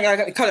way you're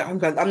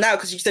I'm now,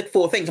 because you said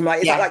 4 things, I'm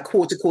like, is that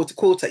quarter?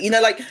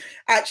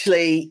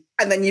 Actually,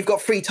 and then you've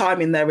got free time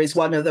in there is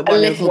one of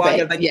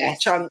the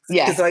chunks.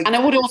 Yeah. And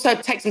I would also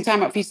take some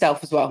time out for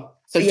yourself as well.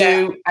 So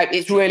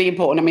it's really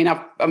important. I mean,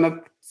 I'm a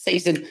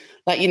seasoned,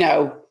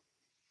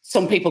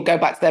 some people go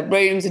back to their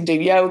rooms and do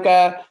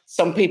yoga.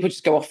 Some people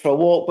just go off for a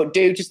walk, but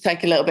do just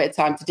take a little bit of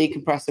time to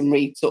decompress and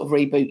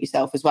reboot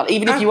yourself as well.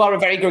 Even if you are a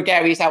very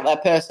gregarious out there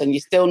person, you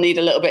still need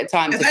a little bit of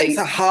time to think.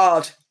 It's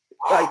hard.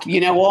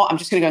 You know what? I'm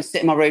just going to go and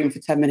sit in my room for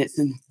 10 minutes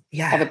and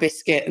have a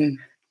biscuit and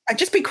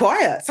just be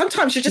quiet.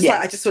 Sometimes you're just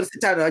I just want to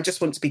sit down and I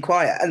just want to be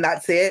quiet, and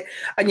that's it.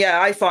 And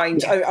I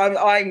find I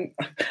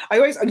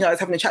always, I was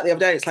having a chat the other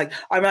day. It's like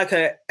I'm like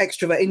an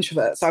extrovert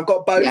introvert, so I've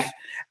got both. Yeah.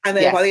 And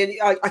then by the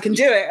end, I can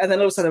do it, and then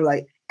all of a sudden I'm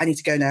like, I need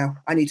to go now.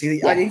 I need to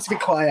be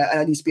quiet, and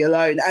I need to be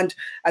alone. And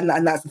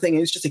that's the thing.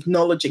 It's just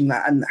acknowledging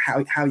that and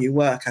how you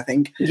work, I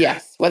think.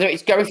 Yes, whether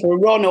it's going for a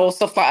run or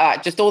stuff like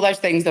that, just all those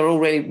things, they're all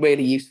really,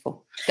 really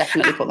useful.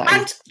 Definitely put that in.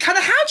 And kind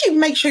of, how do you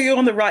make sure you're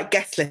on the right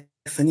guest list?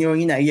 And you're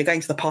going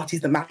to the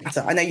parties that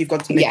matter. I know you've gone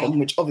to them,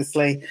 which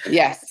obviously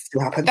still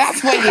happens.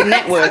 That's where your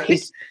network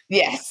is.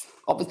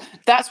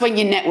 That's when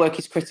your network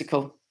is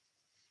critical.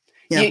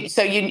 Yeah.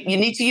 So you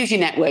need to use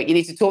your network. You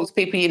need to talk to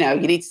people. You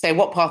need to say,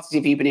 what parties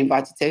have you been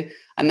invited to?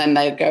 And then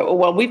they go, oh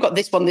well, we've got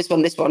this one, this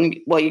one, this one.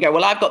 Well, you go,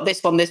 well, I've got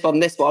this one, this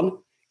one, this one.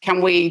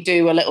 Can we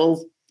do a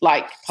little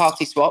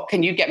party swap?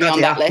 Can you get me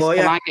on that list?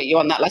 Can I get you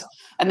on that list?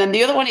 And then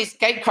the other one is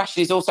gate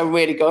crashing is also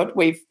really good.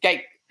 We've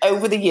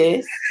over the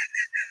years.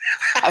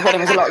 When I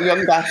was a lot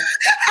younger,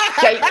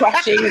 gate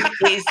crashing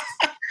is.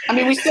 I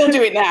mean, we still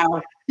do it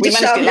now. We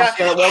managed it last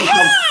year at one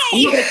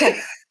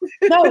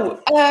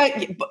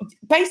time.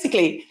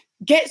 Basically,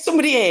 get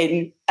somebody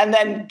in and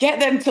then get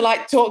them to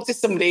talk to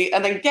somebody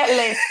and then get a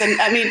list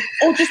and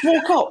or just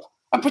walk up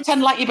and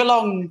pretend like you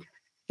belong.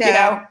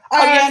 Yeah.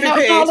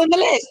 It's all in the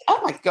list.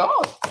 Oh my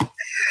god.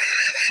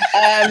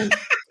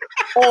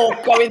 Or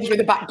going through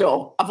the back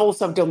door. I've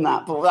also done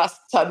that, but that's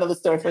another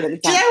story for another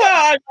time. Do you know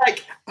what?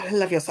 I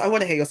love I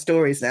want to hear your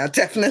stories now,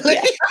 definitely.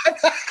 Yeah.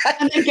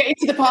 And then get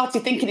into the party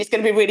thinking it's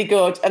going to be really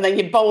good, and then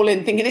you're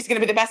bowling thinking it's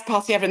going to be the best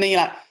party ever, and then you're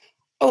like,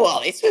 oh,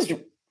 well, this was...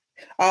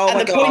 Oh, and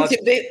my God. Point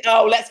of this,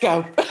 let's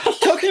go.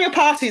 Talking of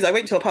parties, I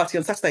went to a party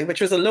on Saturday, which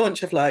was a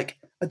launch of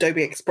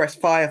Adobe Express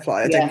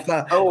Firefly. So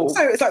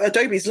it's like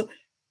Adobe's...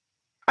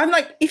 I'm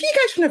like, if you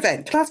go to an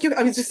event, can I ask you...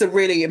 this is a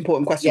really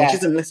important question, which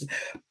isn't listened...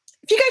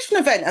 If you go to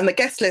an event and the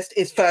guest list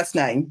is first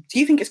name, do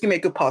you think it's going to be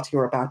a good party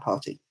or a bad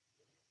party?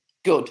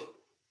 Good.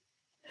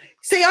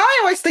 See, I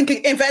always think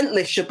an event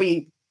list should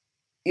be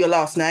your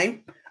last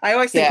name. I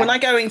always think when I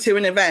go into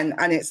an event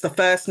and it's the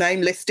first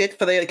name listed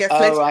for the guest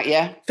list. Right,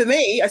 yeah. For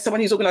me, as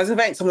someone who's organised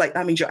events, I'm like,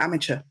 that means you're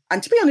amateur.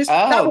 And to be honest,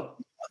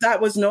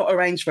 that was not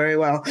arranged very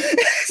well.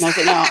 No, is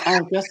it not?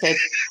 Oh, blessed.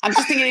 I'm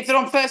just thinking if they're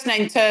on first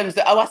name terms,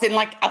 as in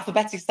like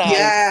alphabetic style.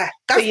 Yeah,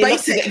 that's so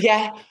basic.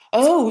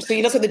 Oh, so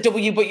you look at the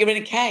W, but you're in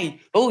a K.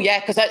 Oh, yeah,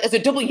 because as a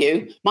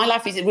W, my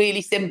life is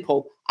really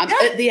simple. I'm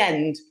at the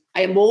end.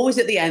 I am always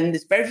at the end.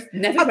 It's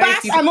never very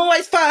few. I'm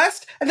always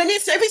first. And then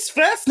if it's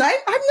first name,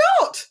 I'm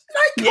not.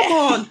 Like, come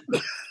on.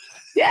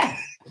 Yeah.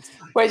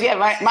 Whereas,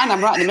 mine,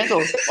 I'm right in the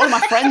middle. All of my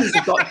friends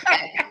have got...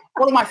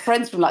 All of my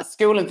friends from like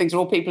school and things are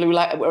all people who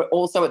were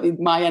also at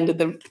my end of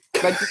the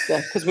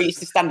register because we used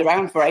to stand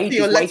around for ages.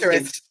 You're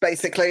letterist,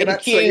 basically.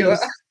 That's queues. What you are.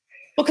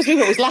 Well, because we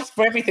were always last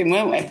for everything,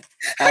 weren't we?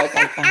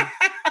 Okay, fine.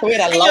 We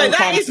had a long time.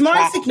 That is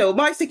my signal.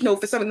 My signal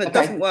for something that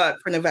doesn't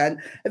work for an event.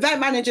 Event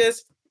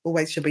managers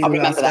always should be the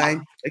last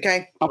name.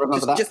 Okay, I'll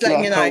remember that. Just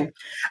letting you know. Cool.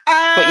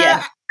 But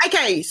yeah.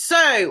 Okay,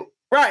 so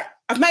right,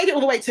 I've made it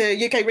all the way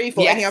to UK Reef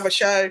or any other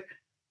show.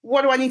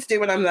 What do I need to do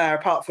when I'm there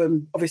apart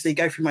from obviously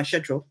go through my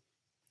schedule?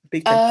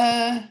 What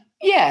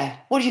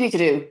do you need to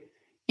do?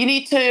 You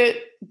need to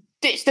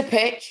ditch the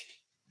pitch.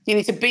 You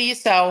need to be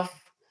yourself,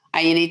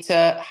 and you need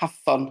to have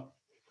fun,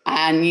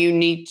 and you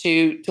need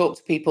to talk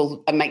to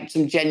people and make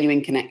some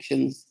genuine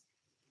connections.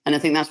 And I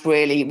think that's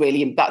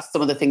really that's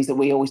some of the things that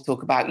we always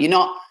talk about. You're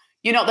not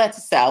there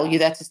to sell. You're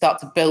there to start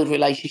to build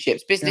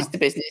relationships. Business to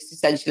business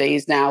essentially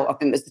is now, I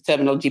think there's the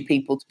terminology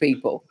people to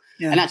people.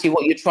 Yeah. And actually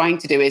what you're trying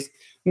to do is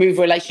move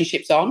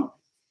relationships on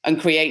and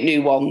create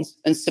new ones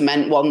and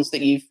cement ones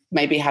that you've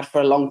maybe had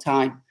for a long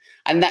time.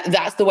 And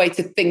that's the way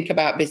to think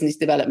about business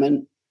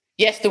development.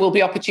 Yes, there will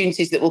be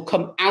opportunities that will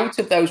come out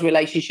of those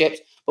relationships,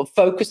 but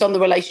focus on the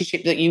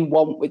relationship that you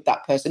want with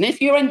that person.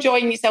 If you're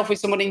enjoying yourself with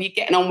someone and you're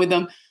getting on with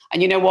them,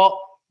 and you know what,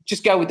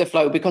 just go with the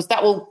flow, because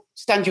that will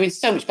stand you in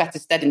so much better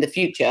stead in the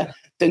future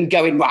than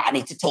going, right, I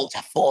need to talk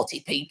to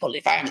 40 people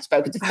if I haven't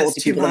spoken to 40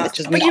 people.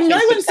 But you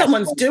know when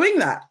someone's doing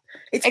that.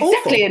 It's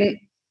exactly. Awful.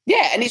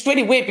 And it's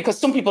really weird because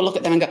some people look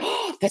at them and go,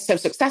 oh, they're so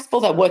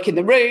successful, they're working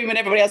the room, and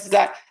everybody else is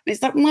like, and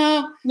it's like,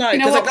 well, no,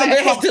 because I'm going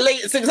to hit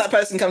delete as soon as that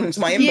person comes into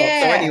my inbox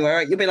or anywhere.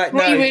 Right? You'll be like,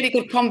 really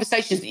good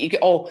conversations that you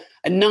get, or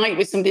a night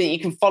with somebody that you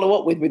can follow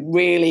up with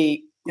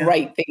really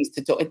great things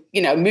to talk.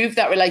 Move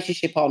that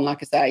relationship on, like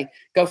I say,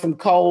 go from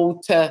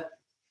cold to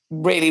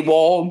really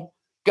warm,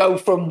 go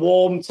from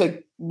warm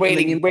to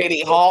really,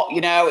 really hot,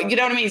 you know what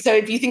I mean? So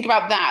if you think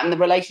about that and the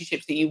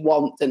relationships that you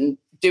want and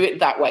do it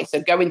that way.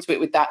 So go into it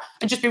with that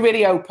and just be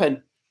really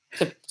open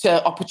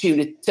to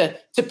opportunity,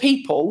 to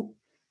people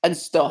and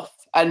stuff.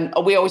 And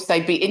we always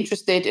say, be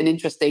interested and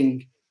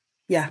interesting.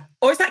 Yeah.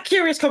 Or is that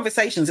curious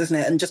conversations, isn't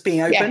it? And just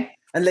being open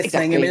and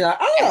listening and being like,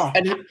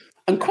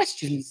 and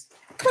questions.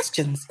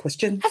 Questions.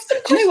 Have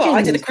some questions. Do you know what?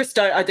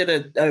 I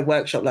did a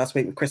workshop last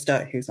week with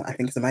Christo, who's I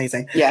think is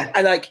amazing. Yeah.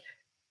 And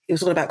it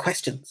was all about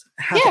questions.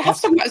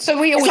 So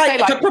we always say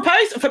to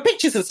propose for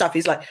pictures and stuff.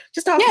 He's like,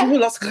 just ask people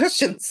lots of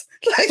questions.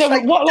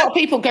 What a lot of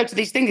people go to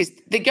these things is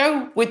they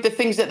go with the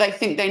things that they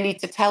think they need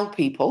to tell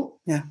people.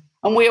 Yeah.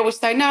 And we always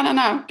say,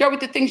 no. Go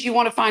with the things you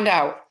want to find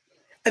out.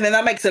 And then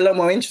that makes it a lot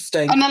more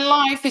interesting. And then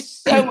life is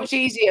so much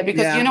easier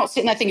because you're not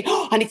sitting there thinking,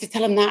 oh, I need to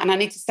tell them that and I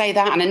need to say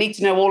that and I need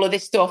to know all of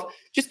this stuff.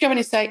 Just go in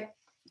and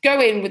go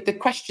in with the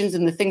questions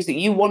and the things that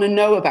you want to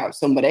know about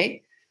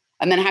somebody.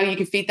 And then how you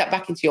can feed that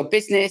back into your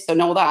business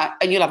and all that,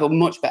 and you'll have a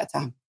much better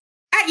time.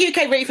 At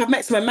UK Reef, I've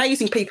met some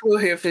amazing people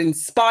who have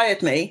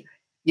inspired me.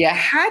 Yeah.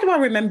 How do I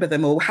remember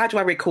them all? How do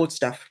I record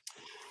stuff?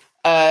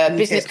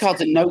 Business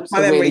cards and notes. My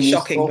memory's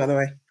shocking, by the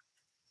way.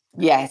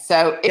 Yeah.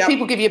 So if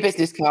people give you a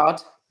business card,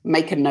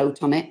 make a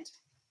note on it.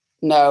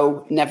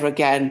 No, never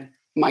again.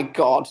 My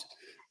God.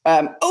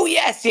 Oh,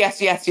 yes. I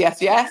used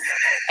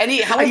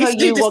to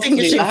do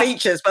distinguishing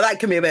features, but that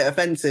can be a bit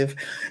offensive.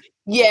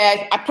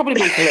 Yeah, I'd probably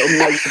make a little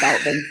note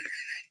about them.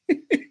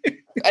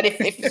 And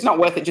if it's not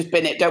worth it, just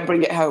bin it. Don't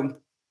bring it home.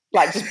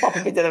 Just pop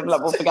it into the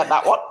envelope. We'll forget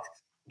that one.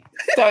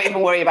 Don't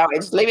even worry about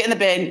it. Just leave it in the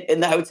bin in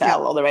the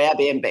hotel or the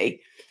Airbnb.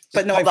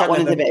 But not that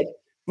one in the bin.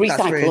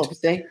 Recycle,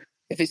 obviously,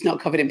 if it's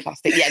not covered in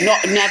plastic. Yeah,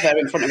 never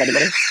in front of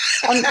anybody.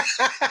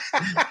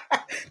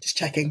 Just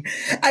checking.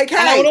 Okay.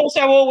 And I would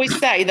also always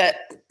say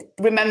that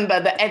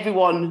remember that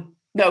everyone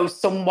knows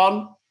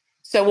someone.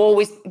 So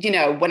always,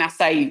 when I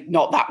say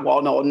not that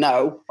one or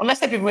no, unless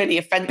they've been really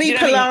offended. Be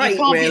polite,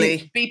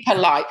 really. Be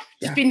polite.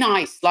 Just be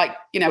nice.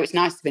 It's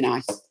nice to be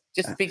nice.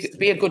 Just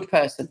be a good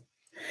person.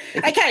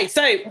 Okay,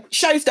 so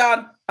show's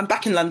done. I'm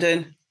back in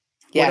London.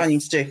 What do I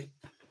need to do?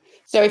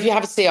 So if you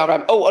have a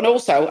CRM. Oh, and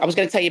also I was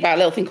going to tell you about a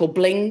little thing called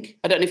Bling.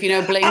 I don't know if you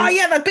know Bling. Oh,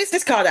 yeah, the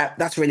business card app.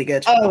 That's really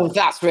good. Oh,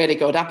 that's really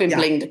good. I've been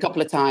blinged a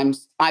couple of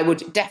times. I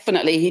would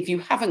definitely, if you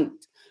haven't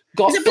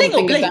got something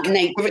of that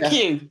nature. With a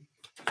Q?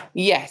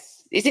 Yes.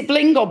 Is it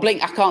Bling or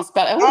Blink? I can't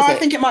spell it. I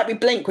think it might be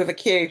Blink with a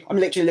Q. I'm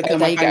literally looking at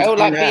my phone. There you go.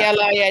 Like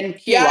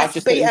BLINQ. Yes,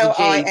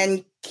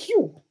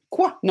 BLINQ.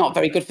 Not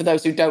very good for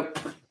those who don't.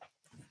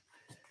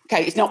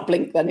 Okay, it's not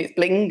Blink then. It's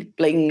Bling.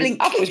 I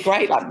thought it was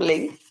great, like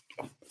Bling.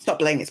 It's not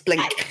Bling, it's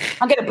Blink.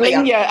 I'm going to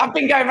bling you. I've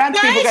been going around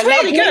to people going,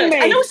 really good. Me.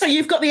 And also,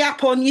 you've got the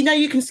app on.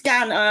 You can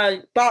scan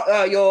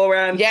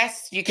your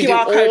yes, you can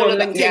QR do code all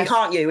on of LinkedIn, yes.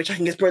 can't you? Which I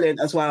think is brilliant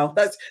as well.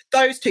 That's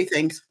those two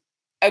things.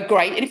 Oh,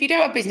 great. And if you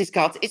don't have business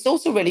cards, it's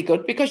also really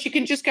good because you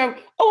can just go,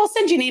 I'll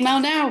send you an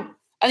email now.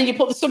 And then you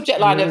put the subject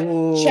line of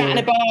chat in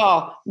a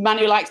bar, man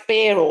who likes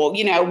beer, or,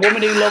 a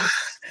woman who loves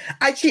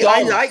Actually,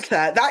 dogs. I like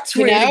that. That's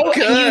really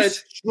good. And you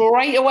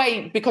straight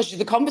away, because of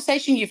the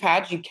conversation you've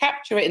had, you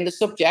capture it in the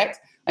subject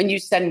and you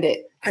send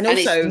it. And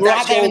also,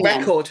 that's your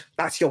record.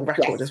 That's your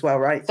record as well,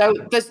 right? So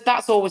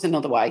that's always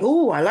another way.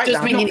 Oh, I like that.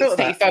 Doesn't mean you need to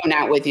take your phone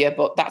out with you,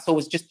 but that's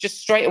always just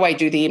straight away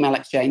do the email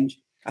exchange.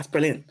 That's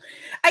brilliant.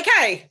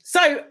 Okay,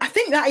 so I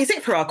think that is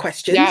it for our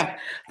questions. Yeah.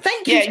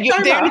 Thank you so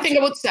much. The only thing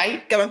I would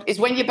say is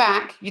when you're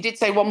back, you did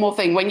say one more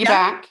thing. When you're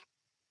back,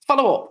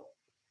 follow up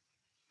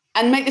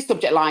and make the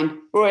subject line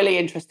really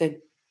interesting.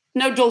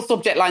 No dull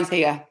subject lines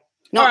here.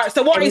 All right,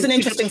 so what is an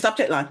interesting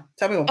subject line?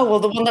 Tell me more. Oh, well,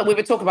 the one that we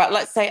were talking about,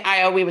 let's say,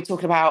 we were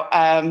talking about,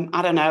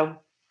 I don't know,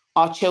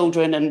 our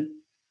children and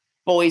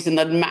boys and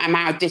the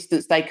amount of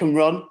distance they can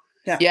run.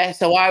 Yeah.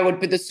 So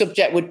the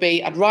subject would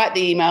be, I'd write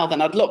the email,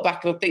 then I'd look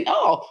back and I'd think,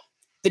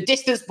 the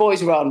distance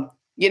boys run,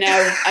 and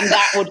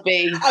that would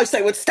be... so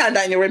it would stand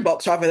out in your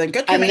inbox rather than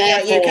good to me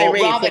at UK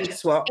Read, which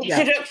is what...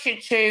 Introduction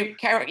to,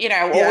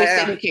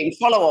 always thinking,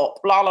 follow up,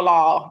 la, la,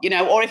 la,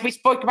 or if we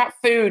spoke about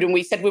food and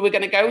we said we were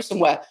going to go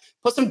somewhere,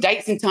 put some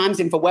dates and times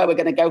in for where we're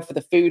going to go for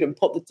the food and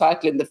put the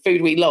title in, the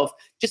food we love.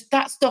 Just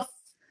that stuff,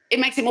 it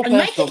makes it more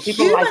personal. Make it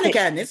human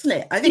again, isn't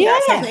it? I think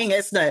that's something,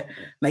 isn't it?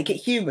 Make it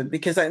human,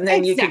 because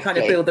then you can kind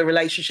of build the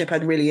relationship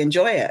and really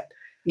enjoy it.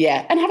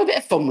 Yeah, and have a bit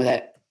of fun with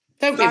it.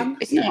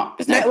 It's not.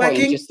 There's no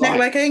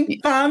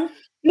networking, fun.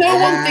 No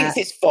one thinks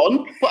it's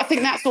fun, but I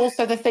think that's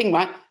also the thing,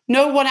 right?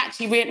 No one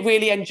actually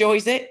really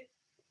enjoys it.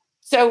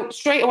 So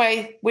straight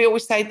away, we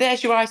always say,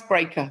 there's your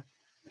icebreaker.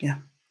 Yeah.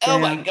 Oh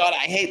my God,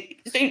 I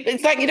hate it.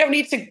 It's like you don't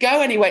need to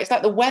go anywhere. It's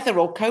like the weather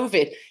or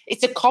COVID.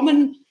 It's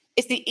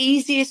the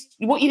easiest.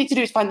 What you need to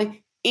do is find the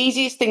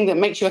easiest thing that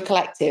makes you a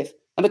collective.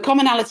 And the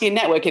commonality in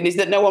networking is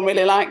that no one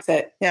really likes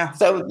it. Yeah.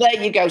 So there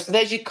you go. So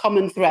there's your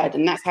common thread,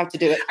 and that's how to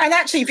do it. And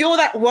actually, if you're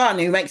that one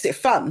who makes it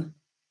fun,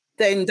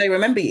 then they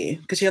remember you,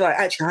 because you're like,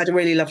 actually, I had a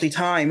really lovely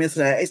time,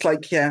 isn't it? It's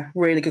like,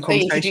 really good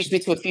conversation. They introduced me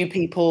to a few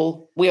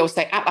people. We always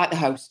say, act like the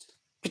host.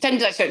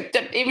 Pretend like, so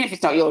even if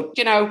it's not yours,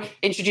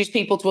 introduce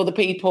people to other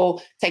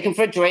people, take them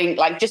for a drink.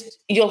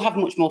 You'll have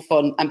much more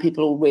fun, and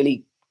people will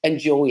really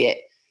enjoy it.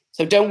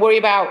 So don't worry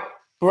about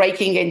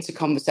breaking into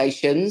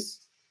conversations.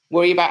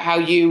 Worry about how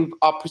you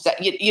are present.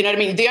 You know what I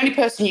mean? The only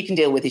person you can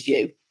deal with is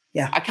you.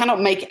 Yeah. I cannot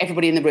make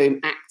everybody in the room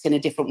act in a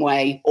different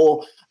way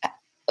or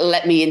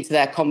let me into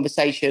their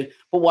conversation.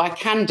 But what I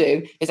can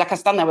do is I can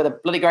stand there with a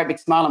bloody great big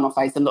smile on my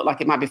face and look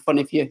like it might be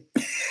funny for you.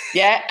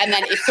 Yeah. And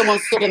then if someone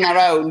stood on their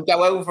own,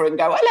 go over and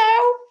go,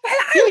 hello.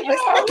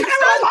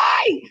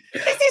 Hi.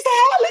 This is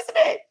hell, isn't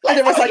it? And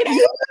everyone's like,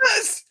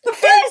 yes, the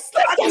first.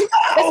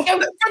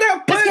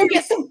 Let's go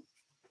get some.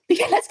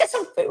 Yeah, let's get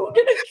some food and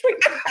a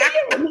drink and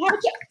have a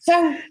chat.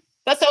 So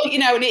that's all,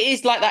 and it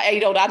is like that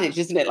age-old adage,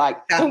 isn't it? Like,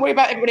 don't worry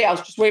about everybody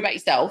else, just worry about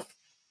yourself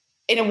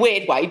in a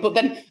weird way. But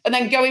then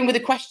go in with the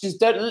questions.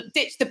 Don't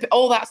ditch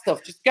all that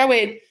stuff. Just go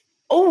in.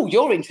 Oh,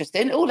 you're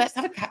interesting. Oh, let's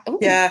have a cat.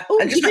 And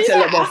just makes it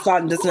a lot more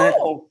fun, doesn't it?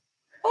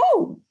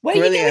 Oh, where are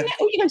you going?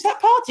 Oh, you're going to that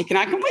party. Can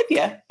I come with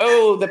you?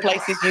 Oh, the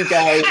places you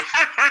go.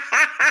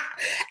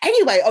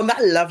 Anyway, on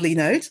that lovely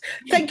note,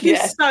 thank you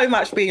so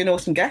much for being an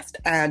awesome guest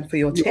and for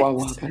your tips. You are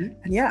welcome.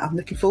 And I'm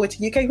looking forward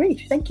to UK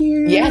Read. Thank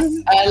you. Yes,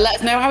 let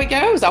us know how it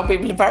goes. I'll be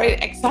very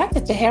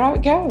excited to hear how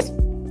it goes.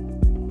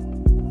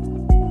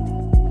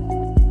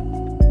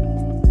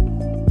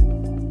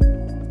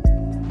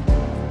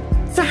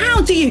 So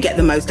how do you get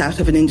the most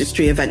out of an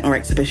industry event or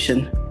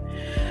exhibition?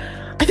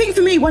 I think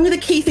for me, one of the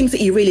key things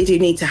that you really do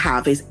need to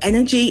have is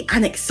energy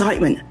and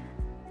excitement.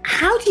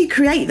 How do you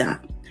create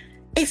that?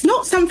 It's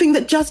not something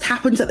that just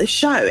happens at the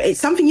show. It's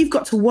something you've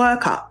got to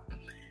work up.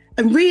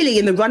 And really,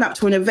 in the run up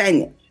to an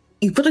event,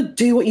 you've got to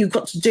do what you've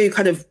got to do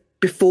kind of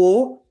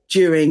before,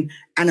 during,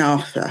 and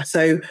after.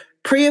 So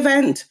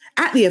pre-event,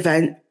 at the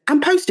event,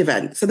 and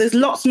post-event. So there's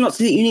lots and lots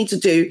that you need to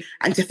do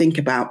and to think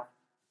about.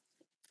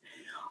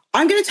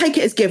 I'm going to take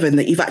it as given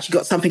that you've actually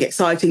got something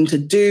exciting to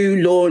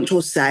do, launch,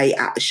 or say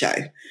at the show.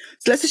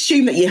 So let's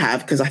assume that you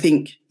have, because I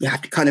think you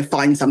have to kind of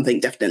find something,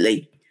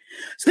 definitely.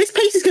 So this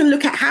piece is going to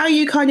look at how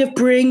you kind of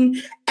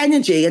bring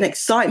energy and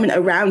excitement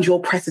around your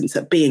presence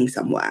at being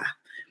somewhere.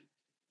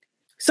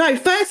 So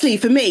firstly,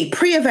 for me,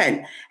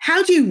 pre-event,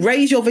 how do you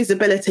raise your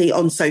visibility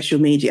on social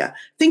media?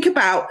 Think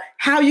about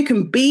how you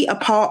can be a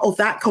part of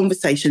that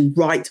conversation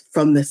right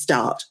from the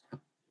start.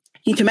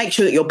 You need to make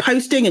sure that you're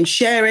posting and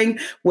sharing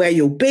where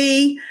you'll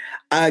be,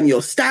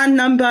 your stand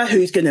number,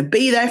 who's going to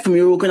be there from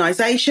your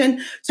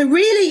organization. So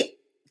really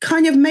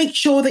kind of make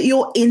sure that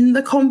you're in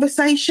the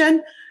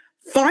conversation.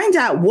 Find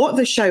out what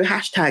the show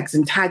hashtags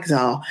and tags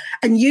are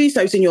and use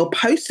those in your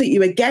posts so that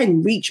you,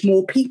 again, reach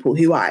more people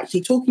who are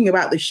actually talking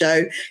about the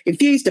show,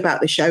 enthused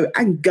about the show,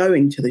 and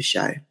going to the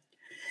show.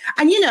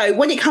 And,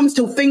 when it comes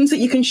to things that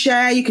you can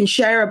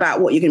share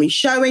about what you're going to be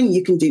showing.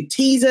 You can do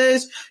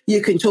teasers.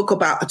 You can talk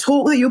about a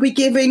talk that you'll be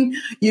giving.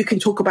 You can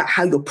talk about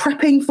how you're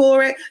prepping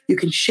for it. You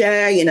can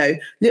share,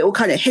 little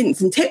kind of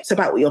hints and tips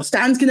about what your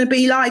stand's going to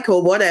be like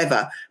or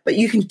whatever. But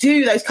you can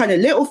do those kind of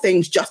little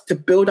things just to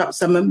build up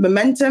some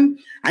momentum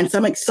and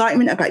some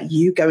excitement about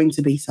you going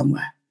to be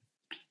somewhere.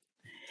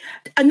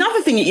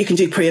 Another thing that you can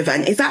do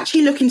pre-event is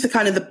actually look into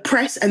kind of the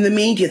press and the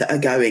media that are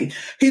going.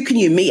 Who can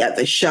you meet at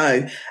the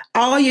show?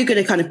 Are you going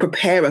to kind of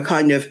prepare a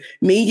kind of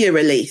media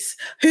release?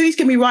 Who's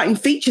going to be writing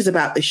features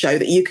about the show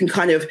that you can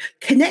kind of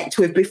connect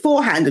with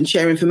beforehand and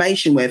share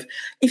information with?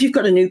 If you've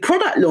got a new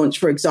product launch,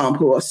 for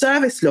example, or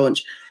from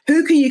launch,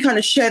 who can you kind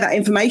of share that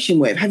information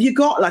with? Have you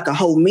got like a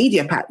whole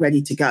media pack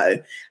ready to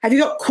go? Have you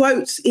got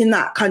quotes in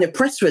that kind of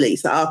press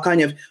release that are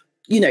kind of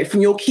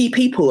from your key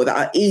people that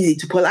are easy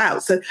to pull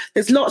out? So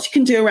there's lots you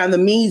can do around the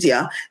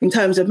media in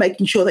terms of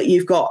making sure that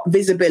you've got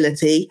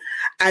visibility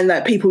and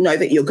that people know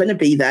that you're going to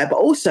be there, but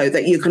also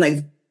that you're kind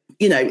of,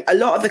 a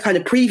lot of the kind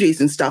of previews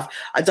and stuff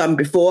are done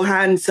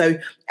beforehand. So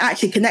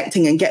actually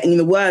connecting and getting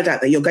the word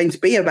out that you're going to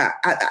be at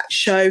that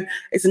show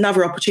is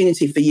another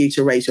opportunity for you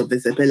to raise your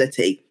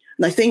visibility.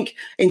 And I think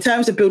in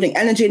terms of building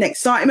energy and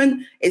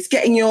excitement, it's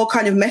getting your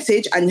kind of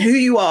message and who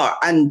you are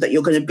and that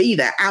you're going to be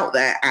there, out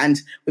there,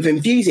 and with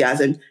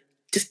enthusiasm,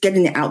 just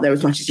getting it out there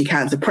as much as you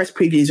can. So press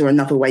previews are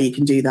another way you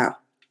can do that.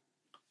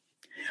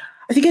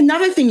 I think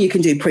another thing you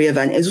can do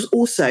pre-event is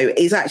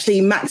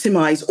actually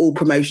maximize all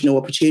promotional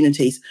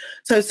opportunities.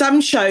 So some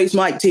shows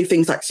might do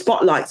things like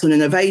spotlights on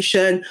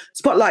innovation,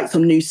 spotlights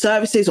on new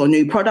services or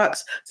new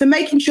products. So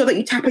making sure that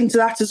you tap into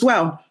that as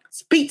well.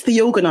 Speak to the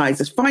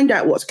organisers, find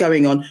out what's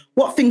going on,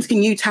 what things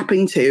can you tap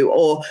into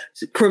or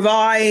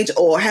provide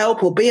or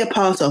help or be a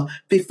part of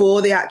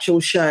before the actual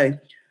show.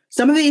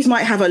 Some of these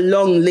might have a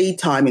long lead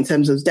time in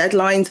terms of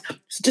deadlines.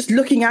 So just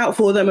looking out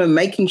for them and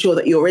making sure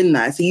that you're in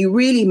there. So you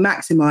really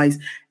maximize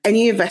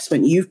any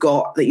investment you've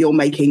got that you're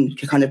making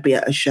to kind of be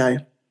at a show.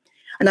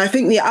 And I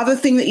think the other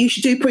thing that you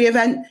should do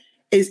pre-event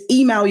is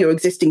email your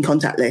existing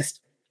contact list.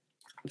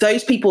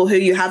 Those people who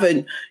you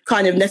haven't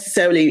kind of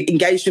necessarily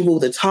engaged with all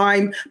the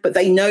time, but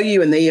they know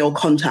you and they're your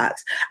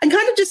contacts. And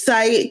kind of just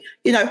say,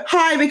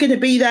 hi, we're going to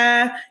be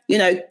there,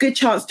 good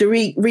chance to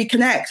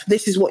reconnect.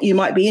 This is what you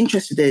might be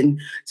interested in.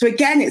 So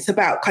again, it's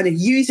about kind of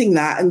using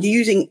that and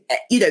using,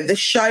 the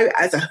show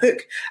as a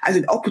hook, as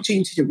an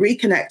opportunity to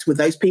reconnect with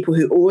those people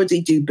who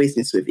already do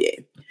business with you.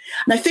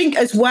 And I think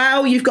as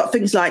well, you've got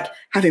things like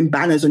having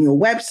banners on your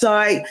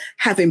website,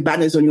 having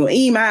banners on your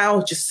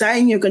email, just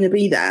saying you're going to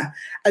be there,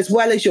 as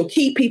well as your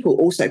key people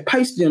also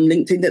posting on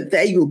LinkedIn that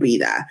they will be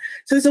there.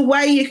 So there's a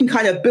way you can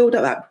kind of build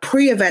up that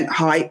pre-event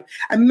hype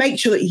and make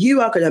sure that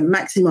you are going to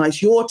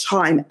maximize your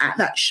time at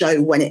that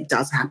show when it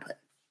does happen.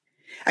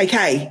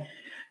 Okay,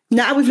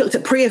 now we've looked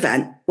at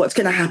pre-event, what's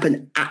going to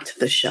happen at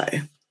the show.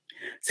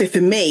 So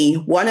for me,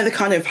 one of the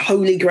kind of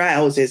holy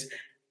grails is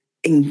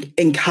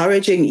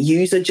encouraging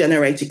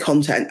user-generated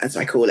content, as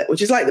I call it,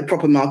 which is like the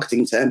proper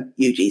marketing term,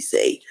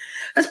 UGC.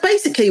 That's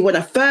basically when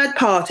a third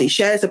party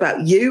shares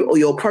about you or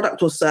your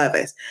product or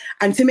service.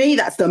 And to me,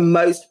 that's the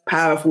most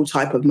powerful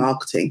type of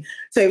marketing.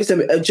 So if it's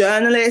a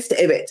journalist,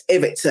 if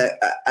it's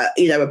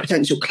a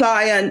potential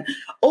client,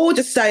 or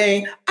just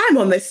saying, I'm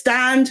on this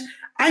stand,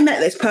 I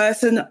met this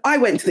person, I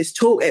went to this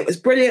talk, it was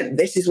brilliant,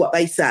 this is what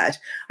they said.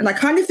 And I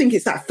kind of think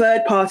it's that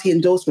third party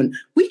endorsement.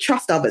 We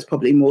trust others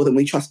probably more than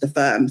we trust a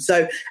firm.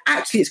 So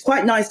actually, it's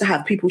quite nice to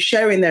have people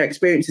sharing their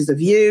experiences of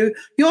you,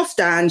 your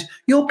stand,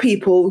 your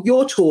people,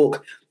 your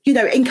talk.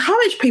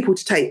 Encourage people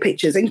to take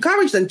pictures,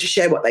 encourage them to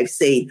share what they've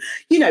seen,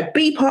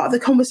 be part of the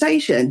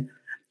conversation.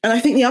 And I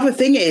think the other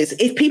thing is,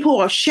 if people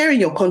are sharing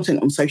your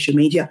content on social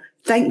media,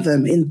 thank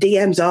them in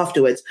DMs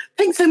afterwards.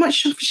 Thanks so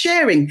much for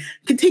sharing.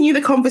 Continue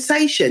the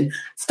conversation.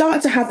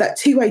 Start to have that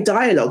two-way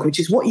dialogue,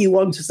 which is what you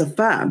want as a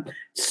firm.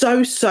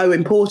 So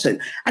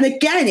important. And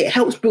again, it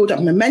helps build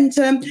up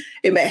momentum.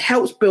 It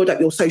helps build up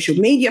your social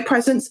media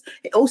presence.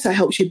 It also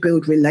helps you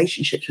build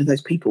relationships with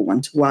those people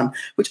one-to-one,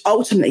 which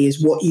ultimately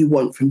is what you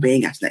want from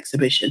being at an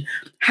exhibition.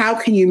 How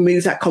can you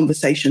move that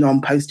conversation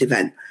on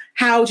post-event?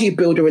 How do you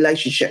build a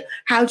relationship?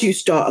 How do you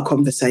start a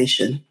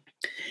conversation?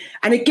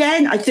 And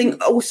again, I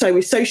think also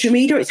with social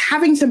media, it's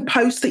having some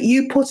posts that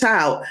you put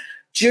out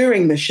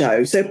during the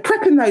show. So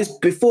prepping those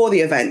before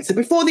the event. So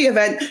before the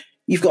event,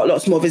 you've got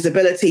lots more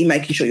visibility,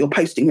 making sure you're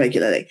posting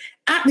regularly.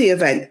 At the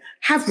event,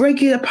 have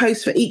regular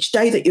posts for each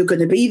day that you're going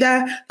to be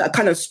there, that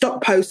kind of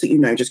stock posts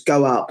that, just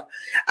go up.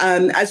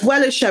 As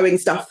well as showing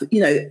stuff,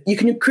 you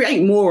can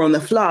create more on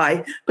the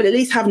fly, but at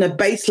least having a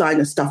baseline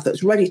of stuff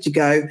that's ready to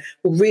go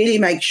will really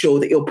make sure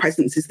that your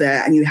presence is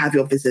there and you have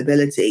your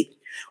visibility.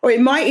 Or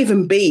it might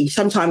even be,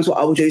 sometimes what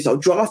I will do is I'll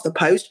draft the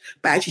post,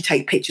 but actually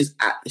take pictures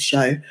at the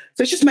show.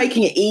 So it's just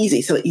making it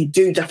easy so that you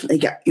do definitely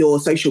get your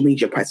social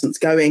media presence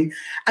going.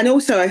 And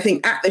also I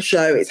think at the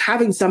show, it's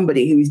having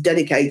somebody who is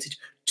dedicated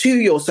to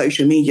your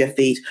social media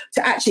feed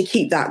to actually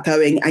keep that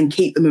going and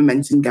keep the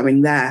momentum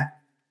going there.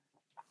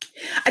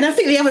 And I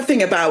think the other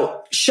thing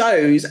about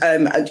shows,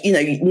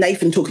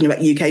 Nathan talking about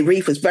UK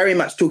Reef was very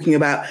much talking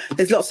about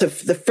there's lots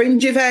of the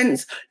fringe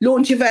events,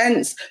 launch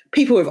events,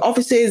 people with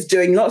offices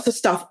doing lots of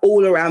stuff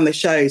all around the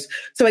shows.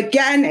 So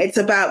again, it's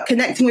about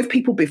connecting with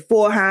people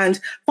beforehand,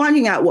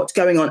 finding out what's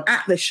going on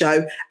at the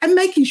show and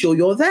making sure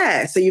you're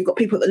there. So you've got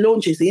people at the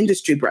launches, the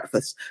industry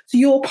breakfast. So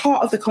you're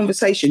part of the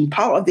conversation,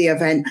 part of the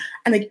event.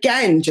 And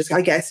again, just,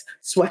 I guess,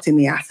 sweating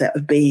the asset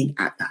of being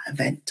at that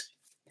event.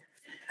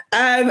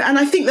 And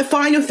I think the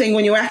final thing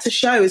when you're at a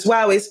show as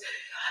well is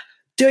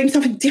doing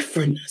something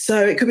different.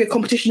 So it could be a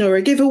competition or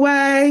a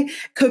giveaway.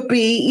 Could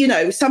be,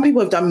 some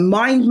people have done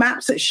mind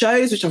maps at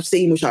shows, which I've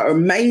seen, which are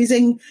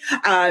amazing.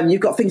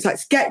 You've got things like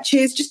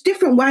sketches, just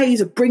different ways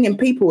of bringing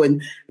people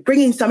and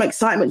bringing some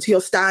excitement to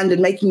your stand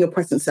and making your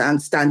presence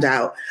stand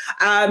out.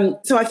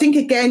 So I think,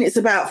 again, it's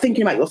about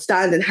thinking about your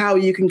stand and how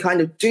you can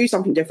kind of do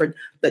something different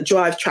that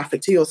drives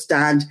traffic to your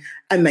stand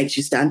and makes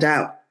you stand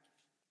out.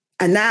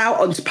 And now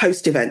on to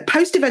post-event.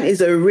 Post-event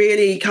is a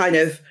really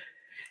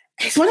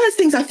it's one of those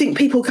things I think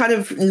people kind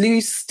of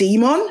lose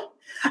steam on.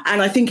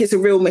 And I think it's a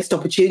real missed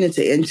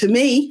opportunity. And to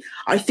me,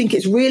 I think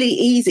it's really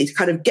easy to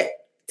kind of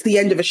get to the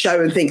end of a show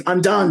and think,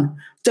 I'm done.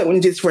 Don't want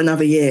to do this for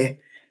another year.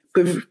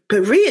 But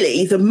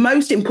really, the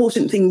most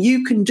important thing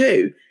you can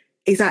do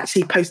is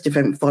actually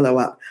post-event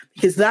follow-up,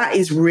 because that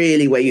is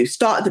really where you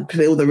start to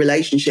build the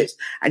relationships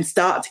and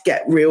start to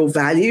get real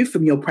value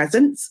from your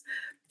presence.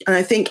 And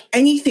I think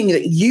anything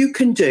that you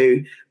can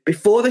do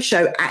before the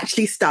show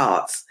actually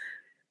starts,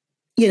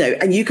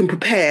 and you can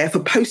prepare for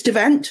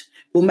post-event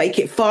will make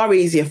it far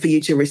easier for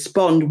you to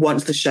respond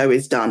once the show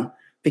is done.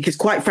 Because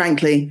quite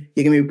frankly,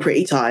 you're going to be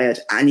pretty tired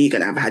and you're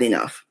going to have had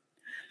enough.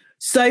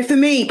 So for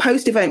me,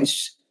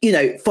 post-event,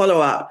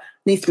 follow-up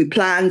needs to be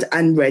planned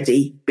and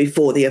ready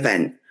before the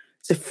event.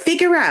 So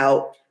figure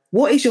out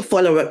what is your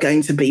follow-up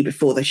going to be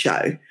before the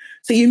show.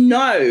 So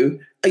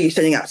are you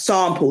sending out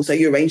samples? Are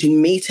you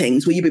arranging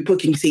meetings? Will you be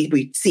booking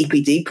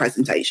CPD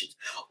presentations?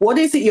 What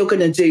is it you're going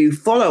to do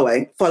follow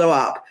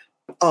up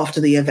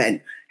after the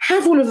event?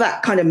 Have all of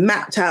that kind of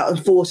mapped out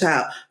and thought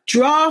out.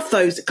 Draft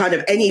those kind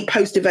of any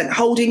post-event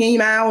holding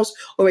emails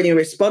or any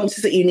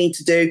responses that you need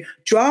to do.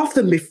 Draft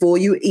them before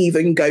you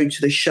even go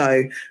to the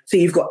show. So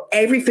you've got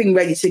everything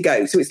ready to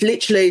go. So it's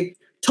literally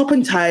top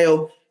and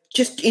tail.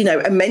 Just,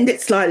 amend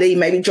it slightly,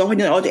 maybe drop in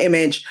an odd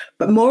image,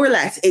 but more or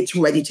less it's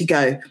ready to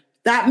go.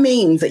 That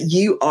means that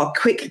you are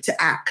quick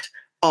to act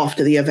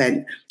after the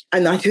event.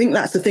 And I think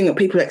that's the thing that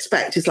people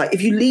expect is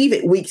if you leave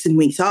it weeks and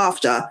weeks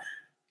after,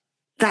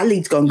 that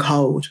lead's gone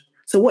cold.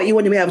 So what you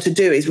want to be able to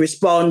do is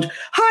respond,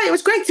 hi, it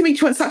was great to meet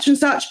you on such and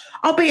such.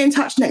 I'll be in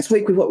touch next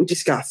week with what we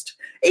discussed.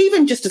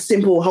 Even just a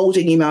simple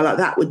holding email like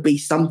that would be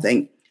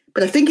something.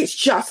 But I think it's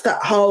just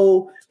that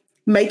whole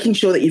making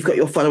sure that you've got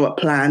your follow-up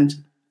planned.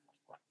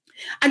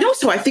 And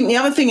also, I think the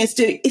other thing is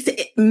to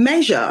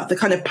measure the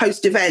kind of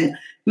post-event.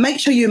 Make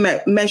sure you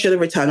measure the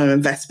return on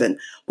investment.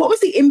 What was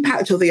the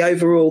impact of the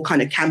overall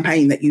kind of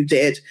campaign that you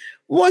did?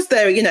 Was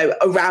there,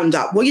 a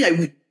roundup? Well,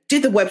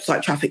 did the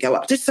website traffic go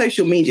up? Did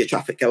social media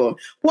traffic go on?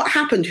 What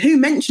happened? Who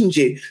mentioned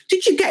you?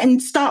 Did you get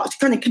and start to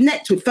kind of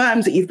connect with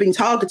firms that you've been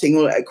targeting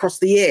all across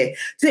the year?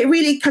 Did it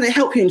really kind of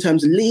help you in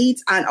terms of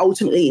leads and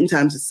ultimately in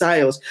terms of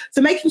sales?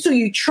 So making sure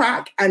you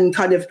track and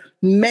kind of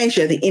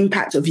measure the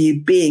impact of you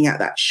being at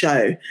that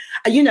show.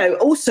 And,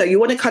 also you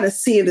want to kind of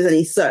see if there's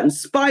any certain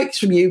spikes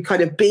from you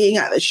kind of being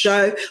at the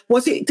show.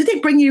 Did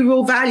it bring you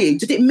real value?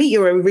 Did it meet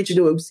your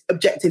original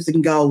objectives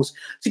and goals?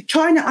 So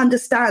trying to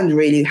understand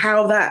really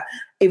how that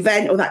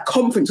event or that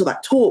conference or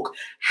that talk,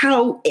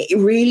 how it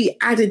really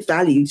added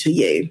value to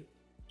you.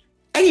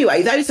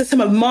 Anyway, those are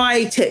some of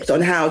my tips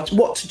on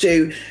what to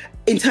do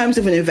in terms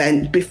of an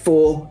event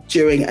before,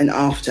 during and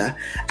after.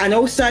 And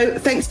also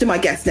thanks to my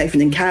guests, Nathan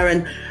and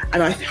Karen.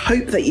 And I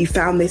hope that you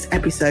found this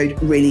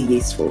episode really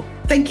useful.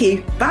 Thank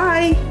you.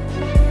 Bye.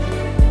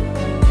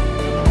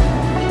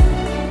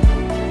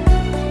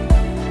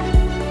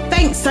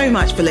 Thanks so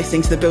much for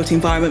listening to the Built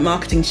Environment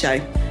Marketing Show.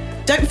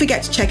 Don't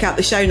forget to check out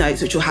the show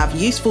notes, which will have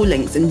useful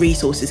links and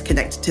resources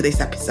connected to this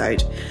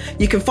episode.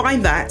 You can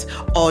find that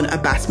on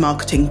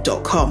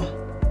abbasmarketing.com.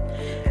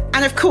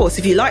 And of course,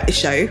 if you like the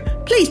show,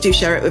 please do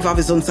share it with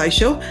others on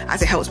social,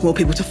 as it helps more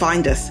people to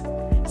find us.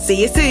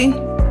 See you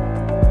soon.